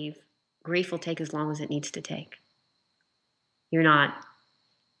believe grief will take as long as it needs to take. You're not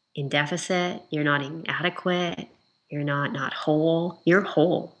in deficit, you're not inadequate, you're not whole. You're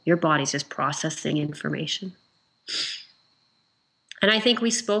whole. Your body's just processing information. And I think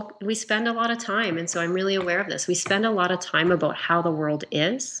we spend a lot of time, and so I'm really aware of this. We spend a lot of time about how the world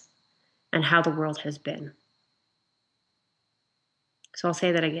is and how the world has been. So I'll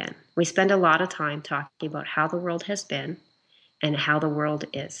say that again. We spend a lot of time talking about how the world has been and how the world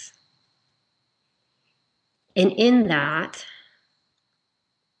is. And in that,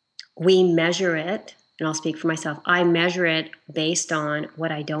 we measure it, and I'll speak for myself. I measure it based on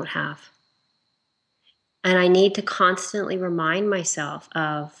what I don't have. And I need to constantly remind myself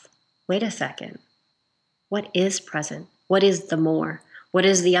of, wait a second, what is present? What is the more? What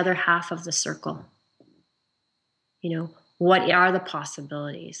is the other half of the circle? What are the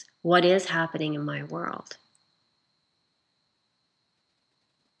possibilities? What is happening in my world?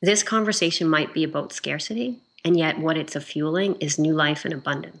 This conversation might be about scarcity, and yet what it's fueling is new life and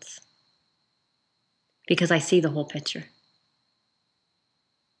abundance. Because I see the whole picture.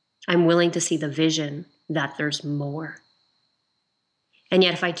 I'm willing to see the vision that there's more. And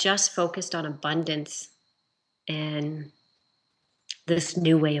yet if I just focused on abundance and this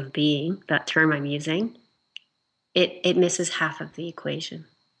new way of being, that term I'm using, it misses half of the equation.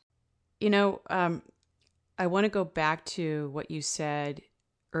 I want to go back to what you said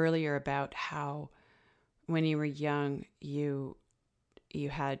earlier about how when you were young, you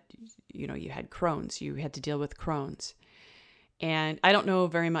had Crohn's, you had to deal with Crohn's. And I don't know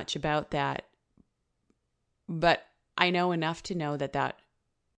very much about that, but I know enough to know that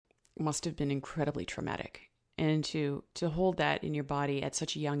must have been incredibly traumatic. And to hold that in your body at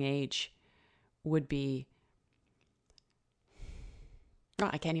such a young age would be,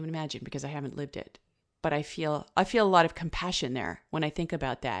 I can't even imagine because I haven't lived it. But I feel a lot of compassion there when I think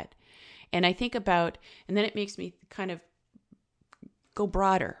about that. And I think about, and then it makes me kind of go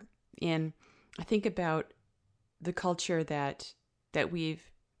broader. And I think about the culture that we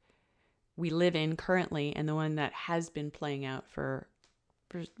live in currently, and the one that has been playing out for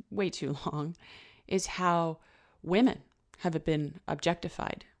way too long, is how women have been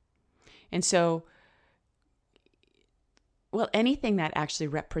objectified. And so, anything that actually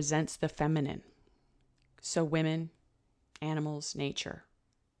represents the feminine. So women, animals, nature.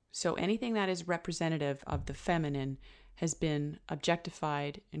 So anything that is representative of the feminine has been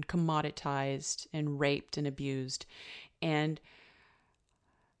objectified and commoditized and raped and abused. And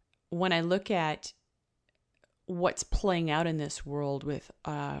when I look at what's playing out in this world with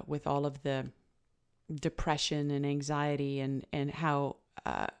all of the depression and anxiety and how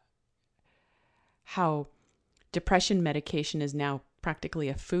depression medication is now practically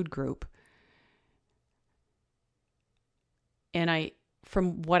a food group. And I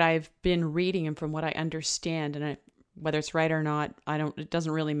from what I've been reading and from what I understand, and whether it's right or not, it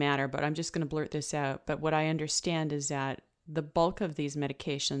doesn't really matter, but I'm just going to blurt this out. But what I understand is that the bulk of these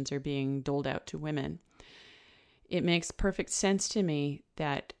medications are being doled out to women. It makes perfect sense to me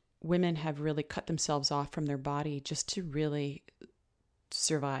that women have really cut themselves off from their body just to really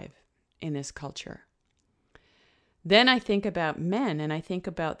survive in this culture. Then I think about men, and I think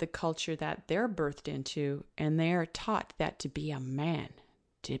about the culture that they're birthed into, and they are taught that to be a man,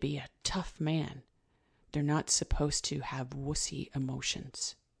 to be a tough man, they're not supposed to have wussy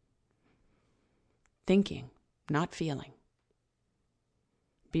emotions. Thinking, not feeling.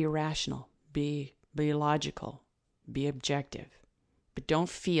 Be rational, be logical, be objective, but don't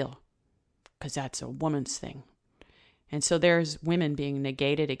feel, because that's a woman's thing. And so there's women being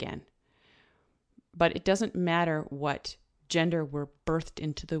negated again. But it doesn't matter what gender we're birthed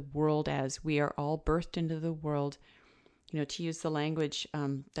into the world as. We are all birthed into the world, to use the language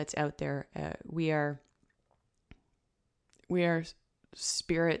that's out there. We are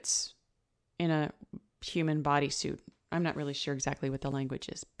spirits in a human bodysuit. I'm not really sure exactly what the language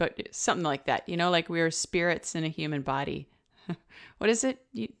is, but something like that. Like we are spirits in a human body. What is it?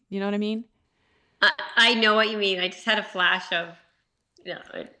 You know what I mean? I know what you mean. I just had a flash of,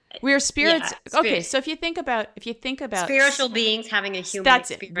 we are spirits. Yeah, okay, so if you think about spiritual beings having a human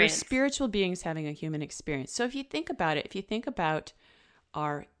experience. We're spiritual beings having a human experience. So if you think about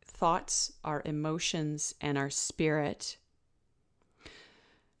our thoughts, our emotions, and our spirit,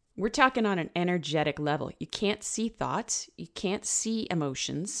 we're talking on an energetic level. You can't see thoughts, you can't see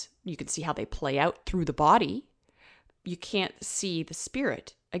emotions. You can see how they play out through the body. You can't see the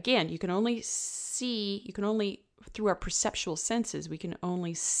spirit. Again, you can only through our perceptual senses, we can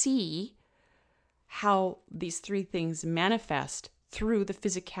only see how these three things manifest through the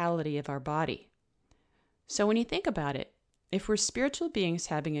physicality of our body. So when you think about it, if we're spiritual beings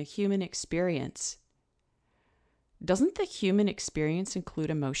having a human experience, doesn't the human experience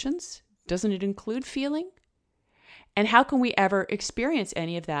include emotions? Doesn't it include feeling? And how can we ever experience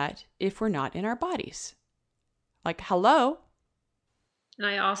any of that if we're not in our bodies? Like, hello?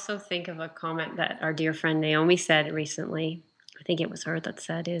 I also think of a comment that our dear friend Naomi said recently. I think it was her that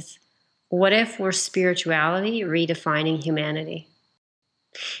said is, what if we're spirituality redefining humanity?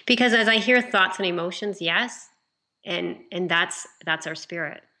 Because as I hear thoughts and emotions, yes, and that's our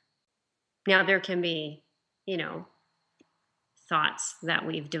spirit. Now there can be, thoughts that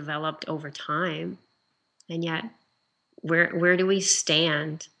we've developed over time, and yet where do we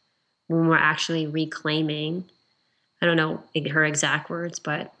stand when we're actually reclaiming, I don't know her exact words,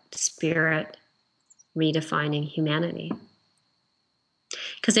 but spirit redefining humanity?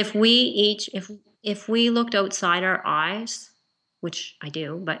 Because if we looked outside our eyes, which I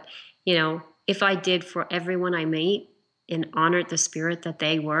do, but if I did for everyone I meet and honored the spirit that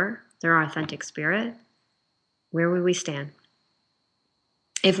they were, their authentic spirit, where would we stand?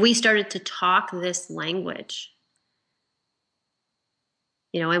 If we started to talk this language,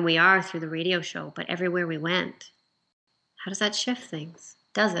 and we are through the radio show, but everywhere we went, how does that shift things?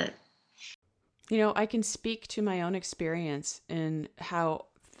 Does it? I can speak to my own experience and how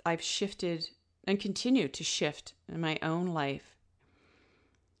I've shifted and continue to shift in my own life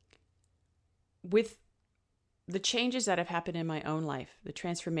with the changes that have happened in my own life, the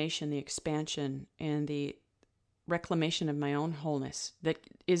transformation, the expansion, and the reclamation of my own wholeness that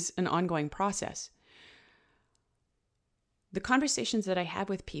is an ongoing process. The conversations that I have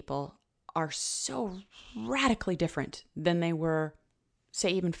with people are so radically different than they were, say,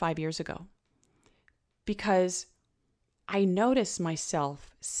 even 5 years ago. Because I notice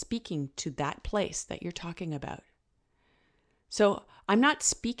myself speaking to that place that you're talking about. So I'm not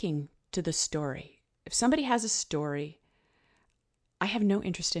speaking to the story. If somebody has a story, I have no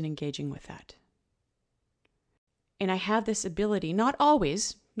interest in engaging with that. And I have this ability, not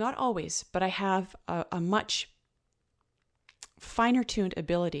always, but I have a much finer tuned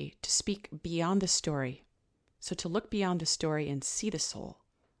ability to speak beyond the story. So to look beyond the story and see the soul,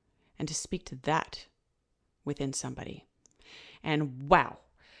 and to speak to that within somebody. And wow,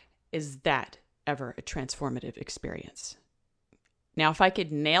 is that ever a transformative experience? Now, if I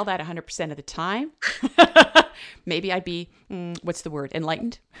could nail that 100% of the time, maybe I'd be, what's the word,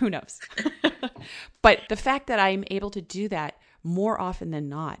 enlightened? Who knows? But the fact that I'm able to do that more often than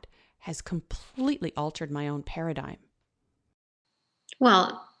not has completely altered my own paradigm.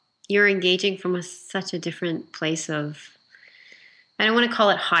 Well, you're engaging from such a different place of, I don't want to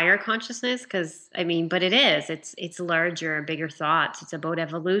call it higher consciousness, but it is. It's larger, bigger thoughts. It's about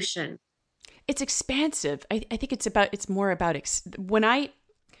evolution. It's expansive. I think it's more about,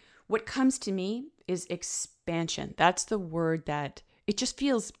 what comes to me is expansion. That's the word that it just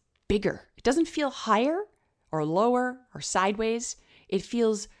feels bigger. It doesn't feel higher or lower or sideways. It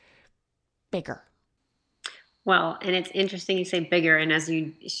feels bigger. Well, and it's interesting you say bigger, and as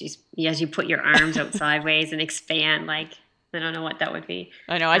you put your arms out sideways and expand, like I don't know what that would be.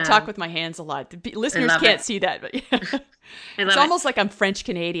 I know, I talk with my hands a lot. The I listeners love can't it. see that, but yeah. I It's love it. almost like I'm French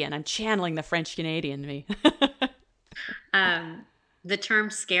Canadian. I'm channeling the French Canadian in me. Um, the term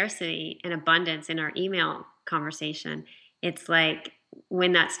scarcity and abundance in our email conversation, it's like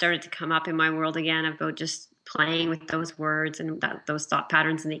when that started to come up in my world again about just playing with those words and those thought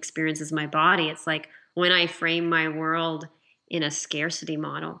patterns and the experiences in my body, it's like when I frame my world in a scarcity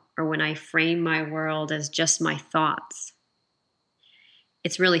model or when I frame my world as just my thoughts,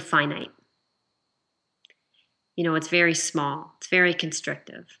 it's really finite. It's very small, it's very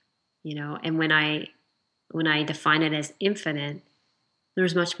constrictive, and when I define it as infinite,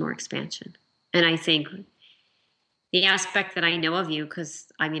 there's much more expansion. And I think the aspect that I know of you, because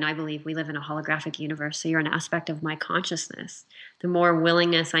I believe we live in a holographic universe, so you're an aspect of my consciousness. The more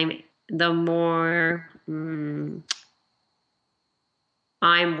willingness the more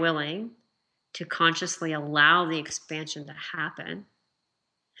I'm willing to consciously allow the expansion to happen,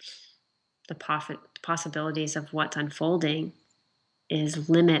 the possibilities of what's unfolding is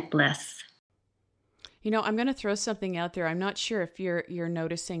limitless. I'm going to throw something out there. I'm not sure if you're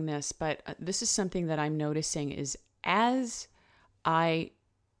noticing this, but this is something that I'm noticing is as I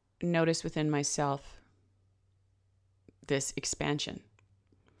notice within myself this expansion,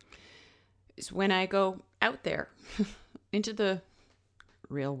 is when I go out there into the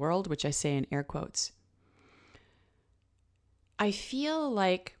real world, which I say in air quotes, I feel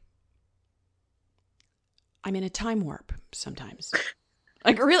like I'm in a time warp sometimes.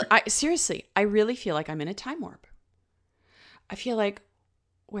 Like really, seriously, I really feel like I'm in a time warp. I feel like,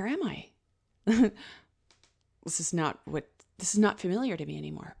 where am I? This is not familiar to me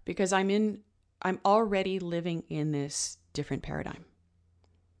anymore because I'm already living in this different paradigm.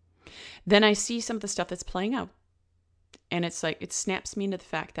 Then I see some of the stuff that's playing out. And it's like, it snaps me into the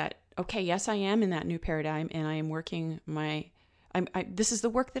fact that, okay, yes, I am in that new paradigm and I am working this is the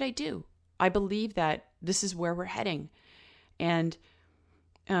work that I do. I believe that this is where we're heading. And,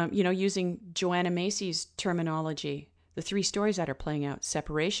 using Joanna Macy's terminology, the 3 stories that are playing out,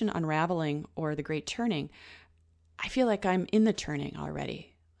 separation, unraveling, or the great turning, I feel like I'm in the turning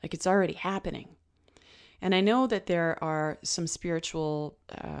already. Like it's already happening. And I know that there are some spiritual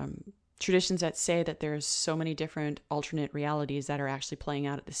traditions that say that there's so many different alternate realities that are actually playing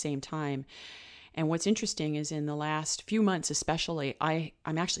out at the same time. And what's interesting is in the last few months especially,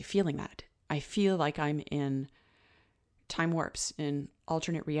 I'm actually feeling that. I feel like I'm in time warps, in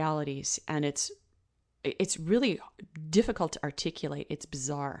alternate realities, and it's really difficult to articulate. It's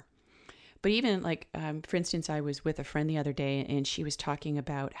bizarre. But even like, for instance, I was with a friend the other day and she was talking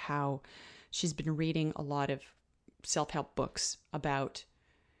about how she's been reading a lot of self-help books about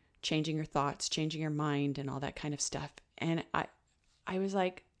changing your thoughts, changing your mind, and all that kind of stuff. And I was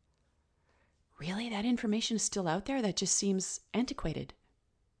like, really? That information is still out there? That just seems antiquated.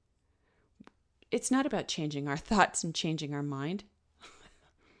 It's not about changing our thoughts and changing our mind.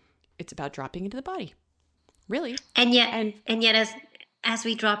 It's about dropping into the body. Really. And yet as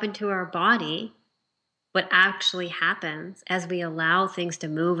we drop into our body, what actually happens as we allow things to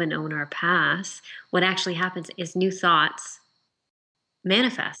move and own our past, what actually happens is new thoughts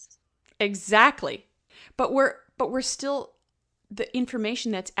manifest. Exactly. But we're still, the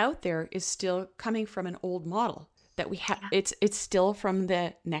information that's out there is still coming from an old model that we have. Yeah. It's still from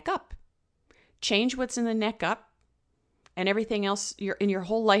the neck up. Change what's in the neck up and everything else in your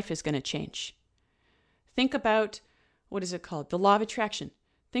whole life is going to change. Think about, what is it called? The law of attraction.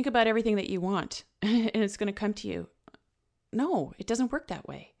 Think about everything that you want and it's going to come to you. No, it doesn't work that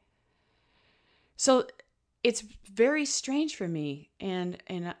way. So it's very strange for me. And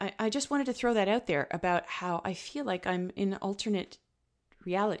I just wanted to throw that out there about how I feel like I'm in alternate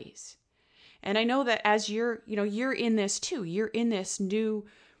realities. And I know that as you're in this too, you're in this new,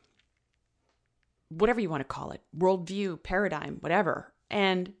 whatever you want to call it, worldview, paradigm, whatever.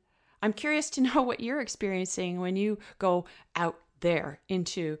 And I'm curious to know what you're experiencing when you go out there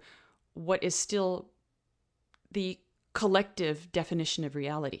into what is still the collective definition of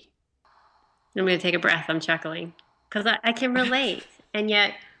reality. I'm going to take a breath. I'm chuckling because I can relate. And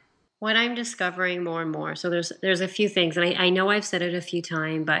yet what I'm discovering more and more, so there's a few things, and I know I've said it a few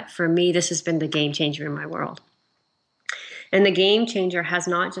times, but for me, this has been the game changer in my world. And the game changer has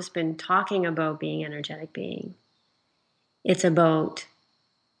not just been talking about being an energetic being. It's about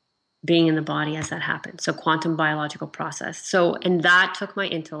being in the body as that happens. So quantum biological process. And that took my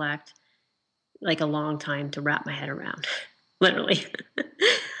intellect like a long time to wrap my head around. literally.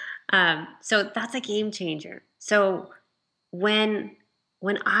 So that's a game changer. So when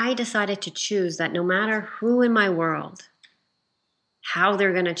I decided to choose that no matter who in my world, how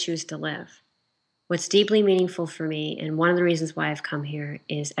they're going to choose to live, what's deeply meaningful for me, and one of the reasons why I've come here,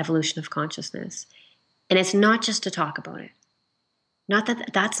 is evolution of consciousness. And it's not just to talk about it. Not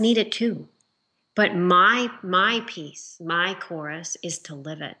that that's needed too. But my piece, my chorus is to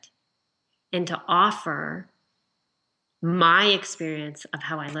live it and to offer my experience of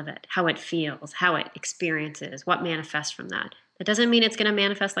how I live it, how it feels, how it experiences, what manifests from that. That doesn't mean it's going to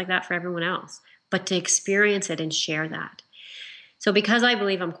manifest like that for everyone else, but to experience it and share that. So because I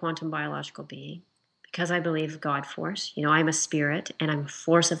believe I'm quantum biological being, because I believe God force, I'm a spirit and I'm a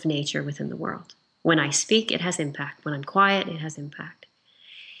force of nature within the world. When I speak, it has impact. When I'm quiet, it has impact.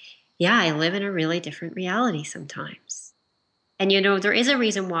 Yeah, I live in a really different reality sometimes. And there is a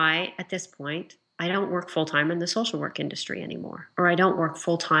reason why at this point I don't work full time in the social work industry anymore, or I don't work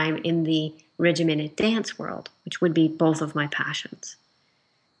full time in the regimented dance world, which would be both of my passions.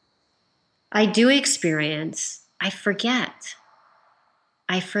 I do experience, I forget.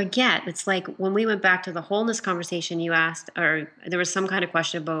 It's like when we went back to the wholeness conversation, you asked, or there was some kind of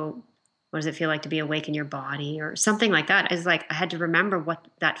question about what does it feel like to be awake in your body or something like that. It's like I had to remember what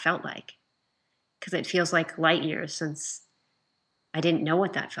that felt like because it feels like light years since I didn't know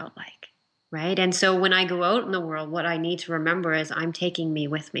what that felt like. Right. And so when I go out in the world, what I need to remember is I'm taking me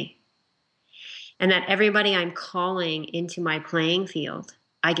with me. And that everybody I'm calling into my playing field,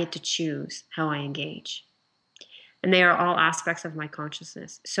 I get to choose how I engage. And they are all aspects of my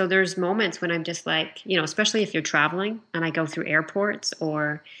consciousness. So there's moments when I'm just like, especially if you're traveling and I go through airports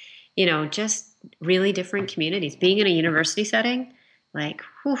or, just really different communities. Being in a university setting, like,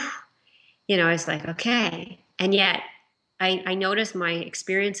 whew, it's like, okay. And yet I notice my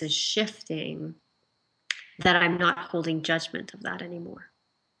experience is shifting, that I'm not holding judgment of that anymore.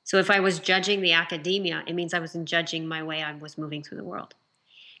 So if I was judging the academia, it means I wasn't judging my way I was moving through the world.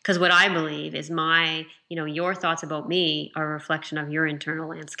 Because what I believe is your thoughts about me are a reflection of your internal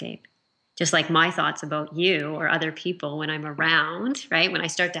landscape. Just like my thoughts about you or other people when I'm around, right? When I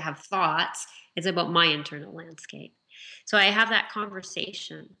start to have thoughts, it's about my internal landscape. So I have that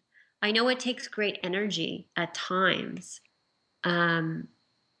conversation. I know it takes great energy at times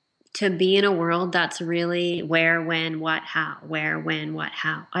to be in a world that's really where, when, what, how, where, when, what,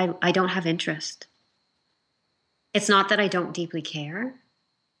 how. I don't have interest. It's not that I don't deeply care.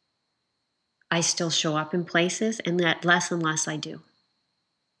 I still show up in places, and that less and less I do.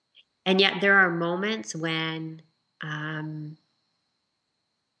 And yet there are moments when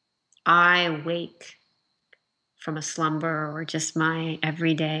I wake from a slumber or just my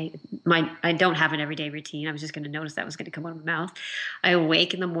everyday, I don't have an everyday routine. I was just going to notice that was going to come out of my mouth. I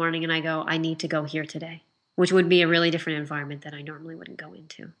wake in the morning and I go, I need to go here today, which would be a really different environment that I normally wouldn't go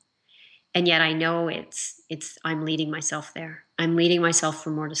into. And yet I know I'm leading myself there. I'm leading myself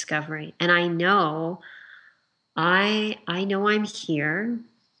for more discovery. And I know I'm here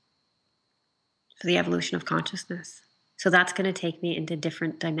for the evolution of consciousness. So that's going to take me into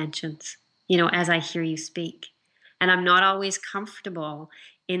different dimensions, as I hear you speak. And I'm not always comfortable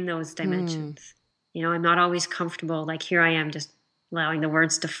in those dimensions. I'm not always comfortable. Like here I am just allowing the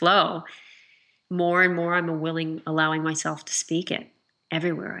words to flow. More and more I'm allowing myself to speak it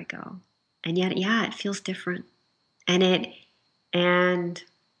everywhere I go. And yet, yeah, it feels different. And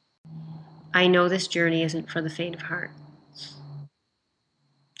I know this journey isn't for the faint of heart.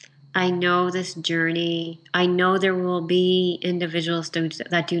 I know this journey. I know there will be individuals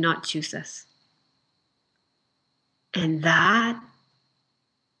that do not choose this. And that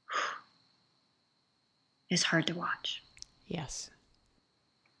is hard to watch. Yes.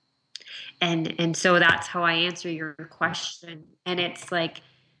 And so that's how I answer your question. And it's like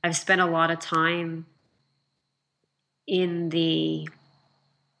I've spent a lot of time in the,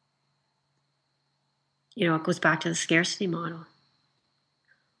 it goes back to the scarcity model,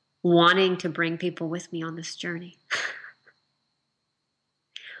 wanting to bring people with me on this journey,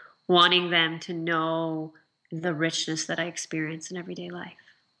 wanting them to know the richness that I experience in everyday life,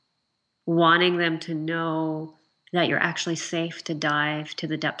 wanting them to know that you're actually safe to dive to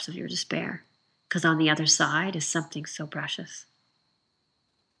the depths of your despair, because on the other side is something so precious.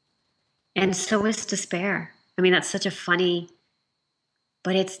 And so is despair. I mean, that's such a funny,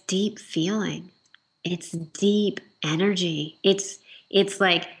 but it's deep feeling. It's deep energy. It's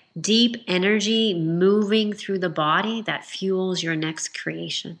like deep energy moving through the body that fuels your next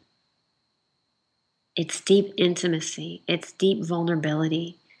creation. It's deep intimacy. It's deep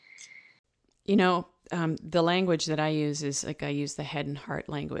vulnerability. The language that I use is like I use the head and heart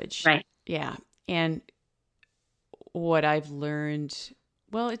language. Right. Yeah. And what I've learned,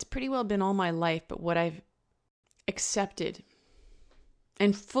 well, it's pretty well been all my life, but what I've accepted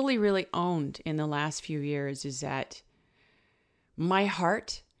and fully really owned in the last few years is that my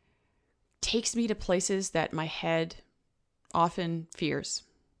heart takes me to places that my head often fears.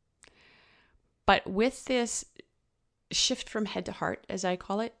 But with this shift from head to heart, as I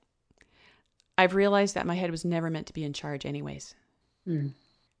call it, I've realized that my head was never meant to be in charge anyways. Mm.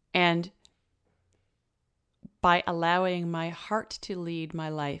 And by allowing my heart to lead my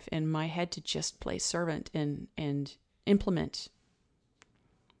life and my head to just play servant and implement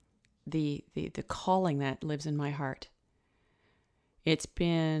the calling that lives in my heart, it's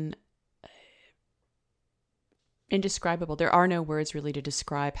been indescribable. There are no words really to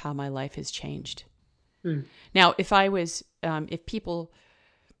describe how my life has changed. Mm. Now, if people,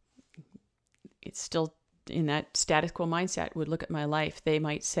 it's still in that status quo mindset, would look at my life, they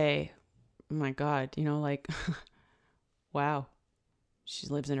might say, oh my God, like, wow, she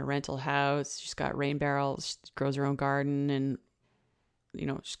lives in a rental house. She's got rain barrels. She grows her own garden, and,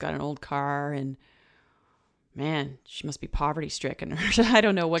 she's got an old car, and man, she must be poverty stricken. I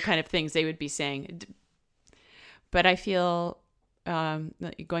don't know what kind of things they would be saying. But I feel,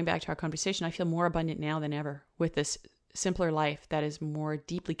 going back to our conversation, I feel more abundant now than ever with this simpler life that is more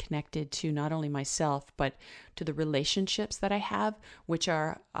deeply connected to not only myself, but to the relationships that I have, which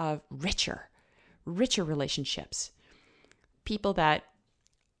are richer relationships. People that,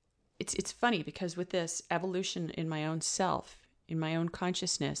 it's funny because with this evolution in my own self, in my own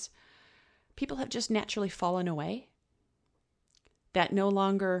consciousness, people have just naturally fallen away that no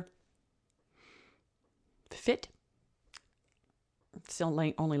longer fit. It's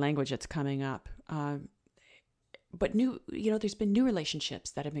the only language that's coming up. But there's been new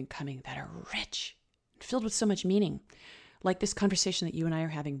relationships that have been coming that are rich, filled with so much meaning, like this conversation that you and I are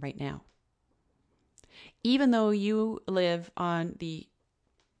having right now. Even though you live on the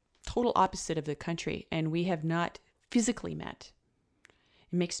total opposite of the country and we have not physically met,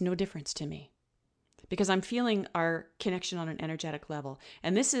 it makes no difference to me because I'm feeling our connection on an energetic level.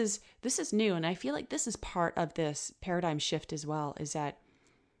 And this is new, and I feel like this is part of this paradigm shift as well, is that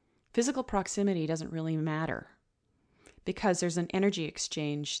physical proximity doesn't really matter because there's an energy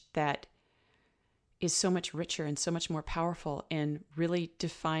exchange that is so much richer and so much more powerful and really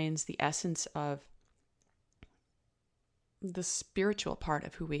defines the essence of the spiritual part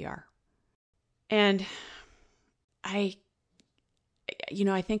of who we are. And I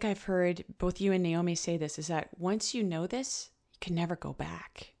think I've heard both you and Naomi say this, is that once you know this, you can never go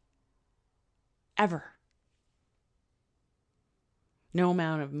back. Ever. No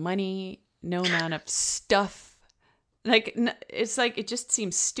amount of money, no amount of stuff. It's like, it just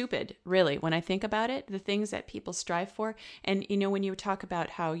seems stupid, really, when I think about it, the things that people strive for. And, when you talk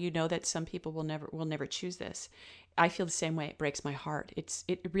about how that some people will never choose this, I feel the same way. It breaks my heart.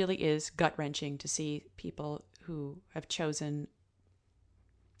 It really is gut-wrenching to see people who have chosen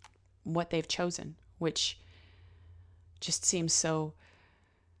what they've chosen, which just seems so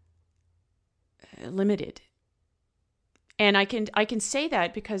limited. And I can say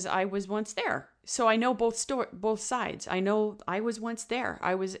that because I was once there. So I know both sides. I know I was once there.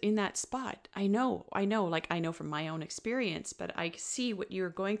 I was in that spot. I know from my own experience, but I see what you're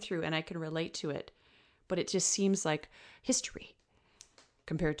going through and I can relate to it. But it just seems like history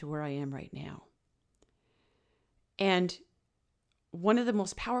compared to where I am right now. And one of the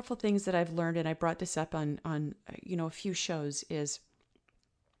most powerful things that I've learned, and I brought this up on a few shows, is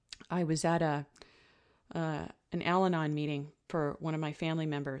I was at an Al-Anon meeting for one of my family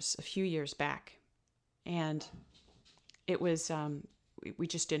members a few years back, and it was we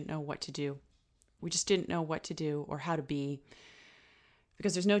just didn't know what to do. We just didn't know what to do or how to be,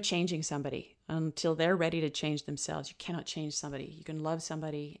 because there's no changing somebody until they're ready to change themselves. You cannot change somebody. You can love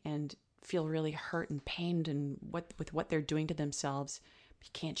somebody and feel really hurt and pained and with what they're doing to themselves. But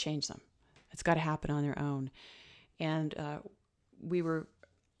you can't change them. It's got to happen on their own. And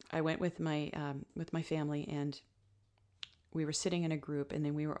I went with my family, and we were sitting in a group, and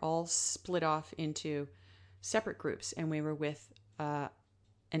then we were all split off into separate groups, and we were with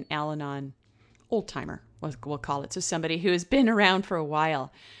an Al-Anon old-timer, we'll call it, so somebody who has been around for a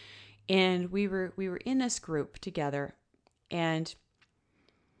while. And we were in this group together, and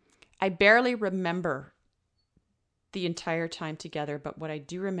I barely remember the entire time together, but what I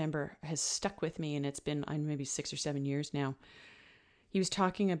do remember has stuck with me, and it's been maybe 6 or 7 years now. He was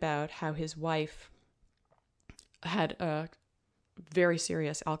talking about how his wife had a very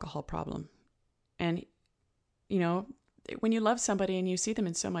serious alcohol problem. And, when you love somebody and you see them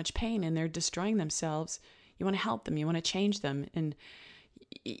in so much pain and they're destroying themselves, you want to help them, you want to change them,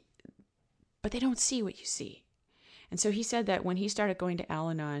 but they don't see what you see. And so he said that when he started going to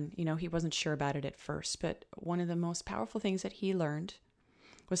Al-Anon, he wasn't sure about it at first, but one of the most powerful things that he learned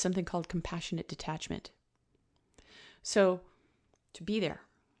was something called compassionate detachment. So to be there,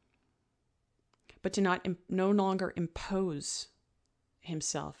 but to no longer impose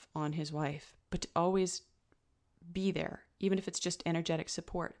himself on his wife, but to always be there, even if it's just energetic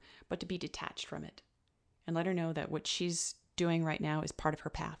support, but to be detached from it and let her know that what she's doing right now is part of her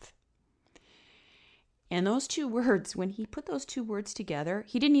path. And those two words, when he put those two words together,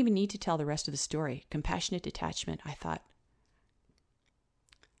 he didn't even need to tell the rest of the story. Compassionate detachment. I thought,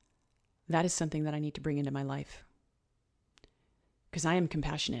 that is something that I need to bring into my life. Because I am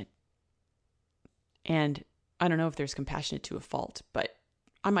compassionate. And I don't know if there's compassionate to a fault, but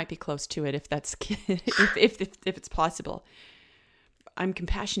I might be close to it if that's if it's possible. I'm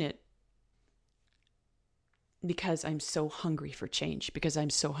compassionate because I'm so hungry for change, because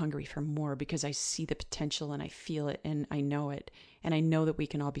I'm so hungry for more, because I see the potential and I feel it and I know it, and I know that we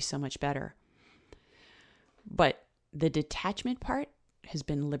can all be so much better. But the detachment part has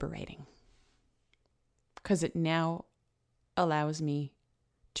been liberating because it now allows me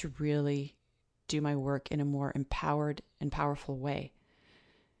to really do my work in a more empowered and powerful way,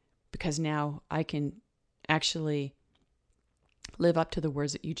 because now I can actually live up to the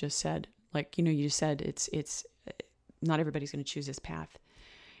words that you just said. Like, you said it's not everybody's going to choose this path.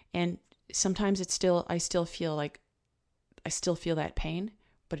 And sometimes I still feel that pain,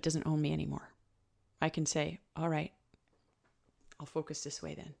 but it doesn't own me anymore. I can say, all right, I'll focus this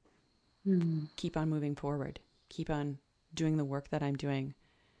way then. Keep on moving forward. Keep on doing the work that I'm doing.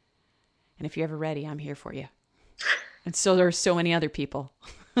 And if you're ever ready, I'm here for you. And so there are so many other people.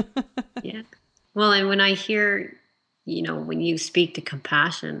 Yeah. Well, and when I hear, when you speak to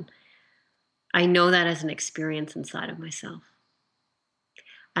compassion, I know that as an experience inside of myself.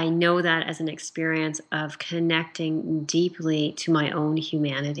 I know that as an experience of connecting deeply to my own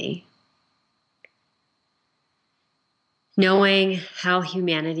humanity. Knowing how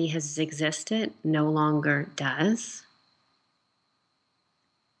humanity has existed no longer does.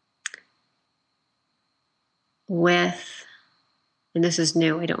 And this is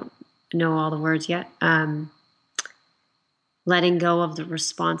new, I don't know all the words yet, letting go of the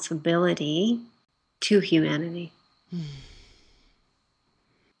responsibility to humanity.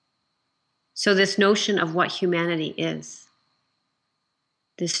 So this notion of what humanity is,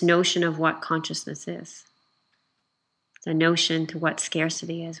 this notion of what consciousness is, the notion to what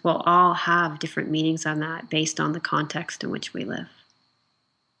scarcity is, will all have different meanings on that based on the context in which we live.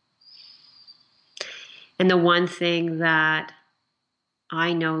 And the one thing that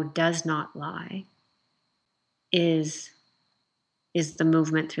I know does not lie is the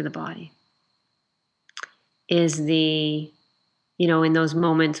movement through the body. Is the, in those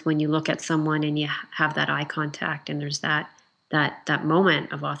moments when you look at someone and you have that eye contact and there's that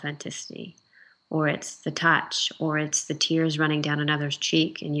moment of authenticity, or it's the touch, or it's the tears running down another's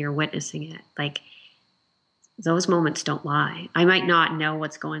cheek and you're witnessing it. Like, those moments don't lie. I might not know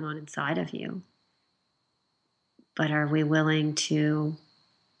what's going on inside of you, but are we willing to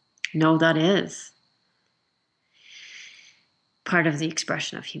know that is part of the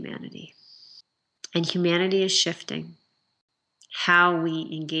expression of humanity? And humanity is shifting. How we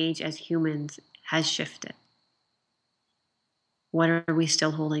engage as humans has shifted. What are we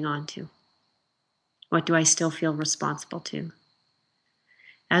still holding on to? What do I still feel responsible to?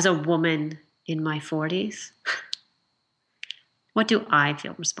 As a woman in my 40s, what do I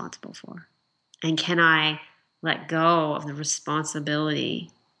feel responsible for? And can I let go of the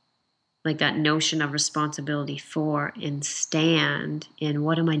responsibility, like that notion of responsibility for, and stand in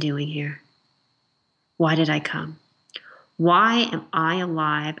what am I doing here? Why did I come? Why am I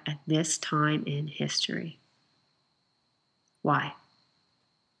alive at this time in history? Why?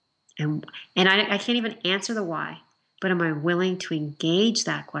 And I can't even answer the why, but am I willing to engage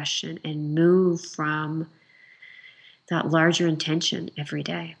that question and move from that larger intention every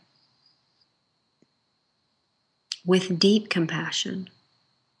day with deep compassion,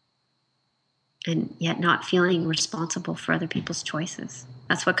 and yet not feeling responsible for other people's choices?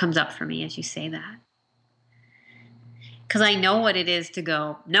 That's what comes up for me as you say that. Because I know what it is to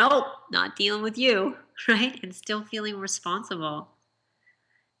go, nope, not dealing with you, right? And still feeling responsible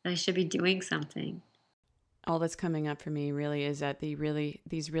that I should be doing something. All that's coming up for me really is that these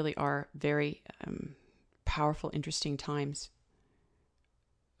really are very powerful, interesting times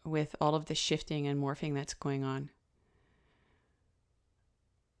with all of the shifting and morphing that's going on.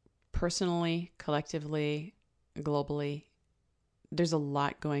 Personally, collectively, globally, there's a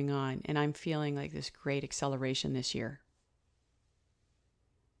lot going on, and I'm feeling like this great acceleration this year.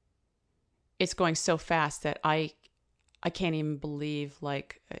 It's going so fast that I I can't even believe,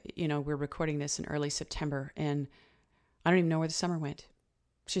 like, we're recording this in early September and I don't even know where the summer went.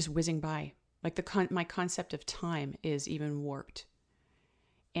 It's just whizzing by. Like my concept of time is even warped.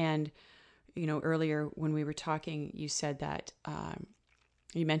 And, earlier when we were talking, you said that,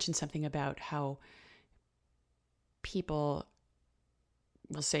 you mentioned something about how people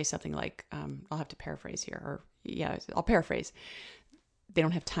will say something like, I'll have to paraphrase here, or yeah, I'll paraphrase. They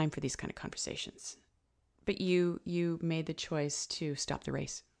don't have time for these kind of conversations. But you made the choice to stop the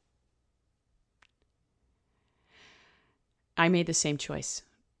race. I made the same choice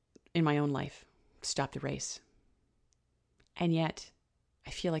in my own life, stop the race. And yet, I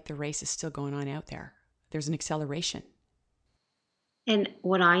feel like the race is still going on out there. There's an acceleration. And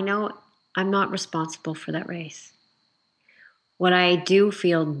what I know, I'm not responsible for that race. What I do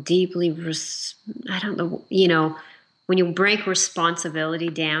feel deeply, I don't know, when you break responsibility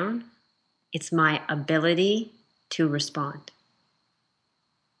down, it's my ability to respond.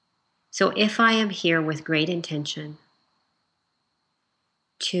 So if I am here with great intention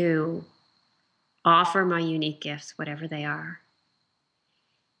to offer my unique gifts, whatever they are,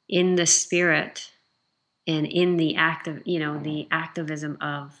 in the spirit and in the the activism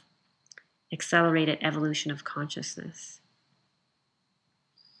of accelerated evolution of consciousness,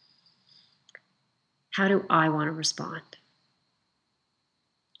 how do I want to respond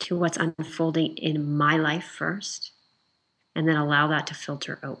to what's unfolding in my life first, and then allow that to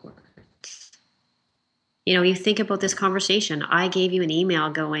filter outwards? You think about this conversation. I gave you an email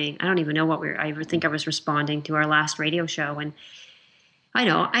going, I don't even know I think I was responding to our last radio show. And I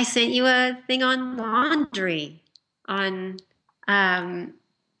know I sent you a thing on laundry, on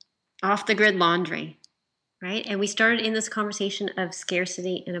off the grid laundry, right? And we started in this conversation of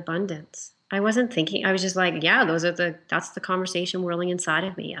scarcity and abundance. I wasn't thinking, I was just like, yeah, that's the conversation whirling inside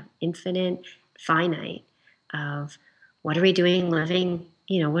of me, of infinite, finite, of what are we doing living,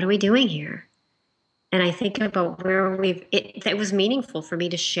 what are we doing here? And I think about where it was meaningful for me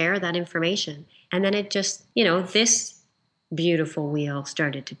to share that information. And then it just, this beautiful wheel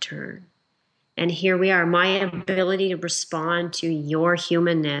started to turn. And here we are. My ability to respond to your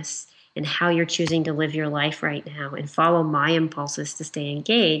humanness and how you're choosing to live your life right now and follow my impulses to stay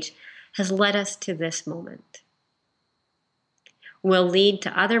engaged has led us to this moment. Will lead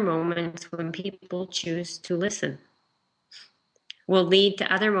to other moments when people choose to listen. Will lead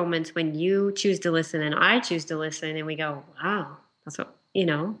to other moments when you choose to listen and I choose to listen, and we go, wow, that's what,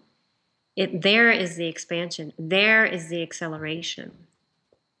 there is the expansion. There is the acceleration.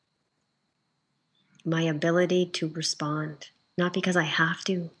 My ability to respond, not because I have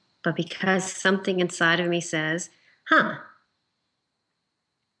to, but because something inside of me says, I'm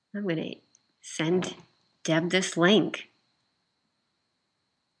going to send Deb this link.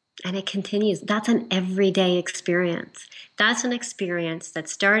 And it continues. That's an everyday experience. That's an experience that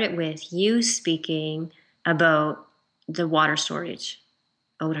started with you speaking about the water storage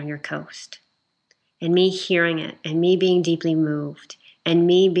out on your coast, and me hearing it, and me being deeply moved, and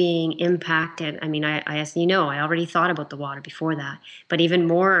me being impacted. I mean, I as you know, I already thought about the water before that, but even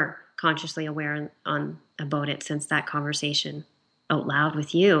more consciously aware about it since that conversation out loud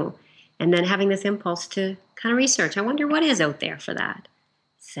with you. And then having this impulse to kind of research. I wonder what is out there for that.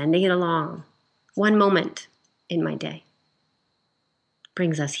 Sending it along. One moment in my day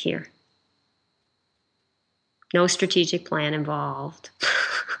brings us here. No strategic plan involved.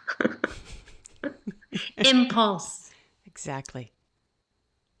 Impulse. Exactly.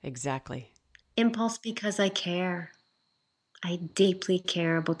 Impulse because I care. I deeply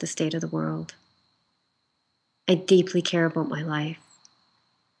care about the state of the world. I deeply care about my life.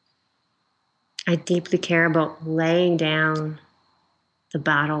 I deeply care about laying down the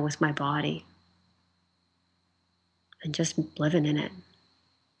battle with my body and just living in it.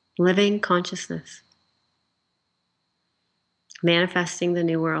 Living consciousness. Manifesting the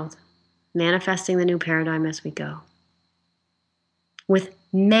new world. Manifesting the new paradigm as we go. With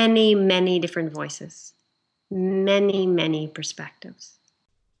many, many different voices. Many, many perspectives.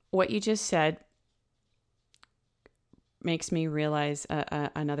 What you just said makes me realize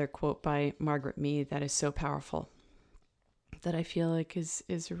another quote by Margaret Mead that is so powerful, that I feel like is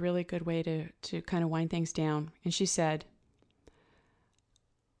a really good way to kind of wind things down. And she said,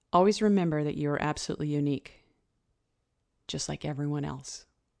 always remember that you are absolutely unique, just like everyone else.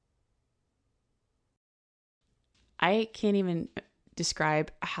 I can't even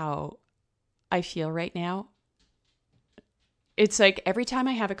describe how I feel right now. It's like every time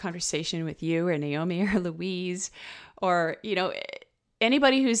I have a conversation with you or Naomi or Louise or,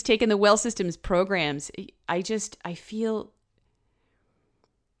 anybody who's taken the Well Systems programs, I feel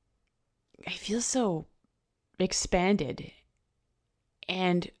so expanded.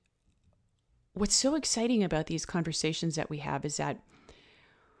 And what's so exciting about these conversations that we have is that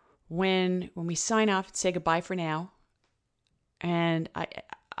when we sign off and say goodbye for now, and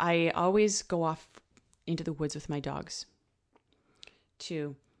I always go off into the woods with my dogs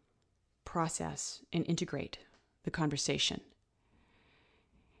to process and integrate the conversation.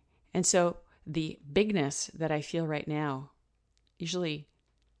 And so the bigness that I feel right now usually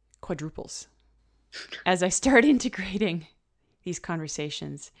quadruples as I start integrating these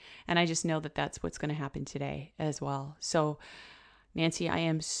conversations. And I just know that that's what's going to happen today as well. So Nancy, I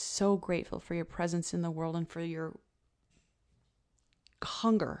am so grateful for your presence in the world and for your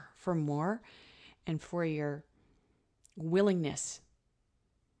hunger for more and for your willingness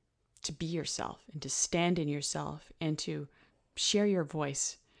to be yourself and to stand in yourself and to share your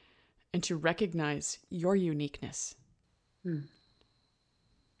voice and to recognize your uniqueness.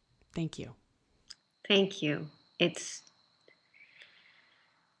 Thank you. Thank you.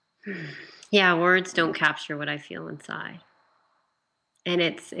 Yeah, words don't capture what I feel inside. And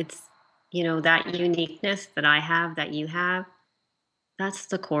it's that uniqueness that I have, that you have, that's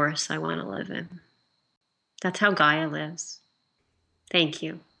the course I want to live in. That's how Gaia lives. Thank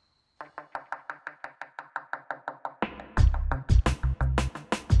you.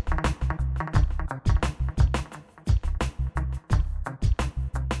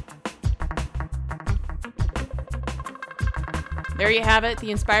 There you have it,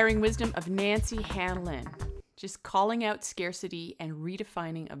 the inspiring wisdom of Nancy Hanlon. Just calling out scarcity and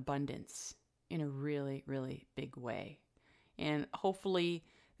redefining abundance in a really, really big way. And hopefully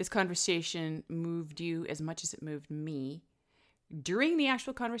this conversation moved you as much as it moved me during the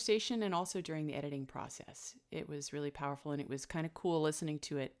actual conversation and also during the editing process. It was really powerful, and it was kind of cool listening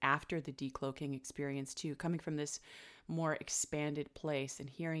to it after the decloaking experience too, coming from this more expanded place and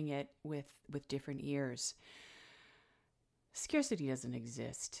hearing it with different ears. Scarcity doesn't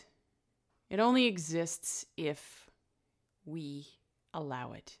exist. It only exists if we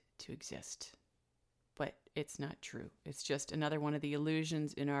allow it to exist. But it's not true. It's just another one of the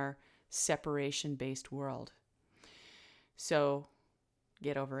illusions in our separation-based world. So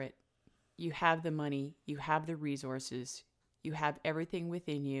get over it. You have the money. You have the resources. You have everything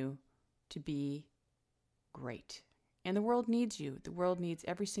within you to be great. And the world needs you. The world needs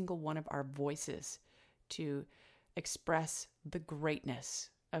every single one of our voices to express the greatness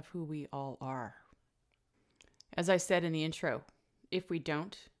of who we all are. As I said in the intro, if we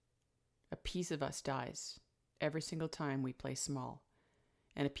don't, a piece of us dies every single time we play small,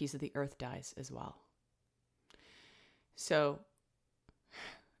 and a piece of the earth dies as well. So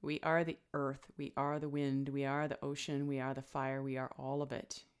we are the earth, we are the wind, we are the ocean, we are the fire, we are all of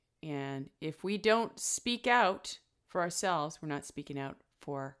it. And if we don't speak out for ourselves, we're not speaking out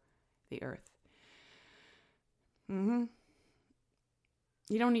for the earth. You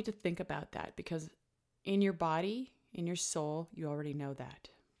don't need to think about that, because in your body, in your soul, you already know that.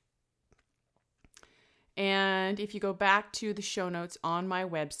 And if you go back to the show notes on my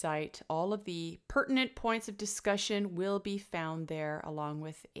website, all of the pertinent points of discussion will be found there, along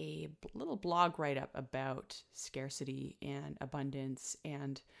with a little blog write-up about scarcity and abundance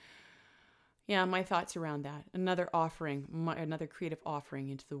and my thoughts around that. Another creative offering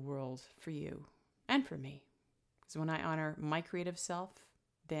into the world for you and for me. Because when I honor my creative self,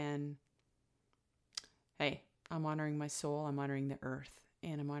 then, hey, I'm honoring my soul, I'm honoring the earth,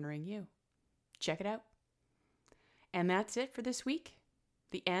 and I'm honoring you. Check it out. And that's it for this week.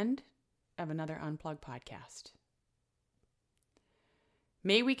 The end of another Unplugged podcast.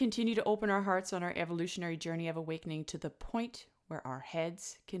 May we continue to open our hearts on our evolutionary journey of awakening to the point where our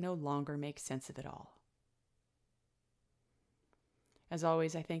heads can no longer make sense of it all. As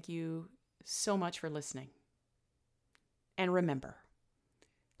always, I thank you so much for listening. And remember,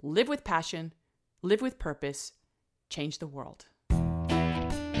 live with passion, live with purpose, change the world.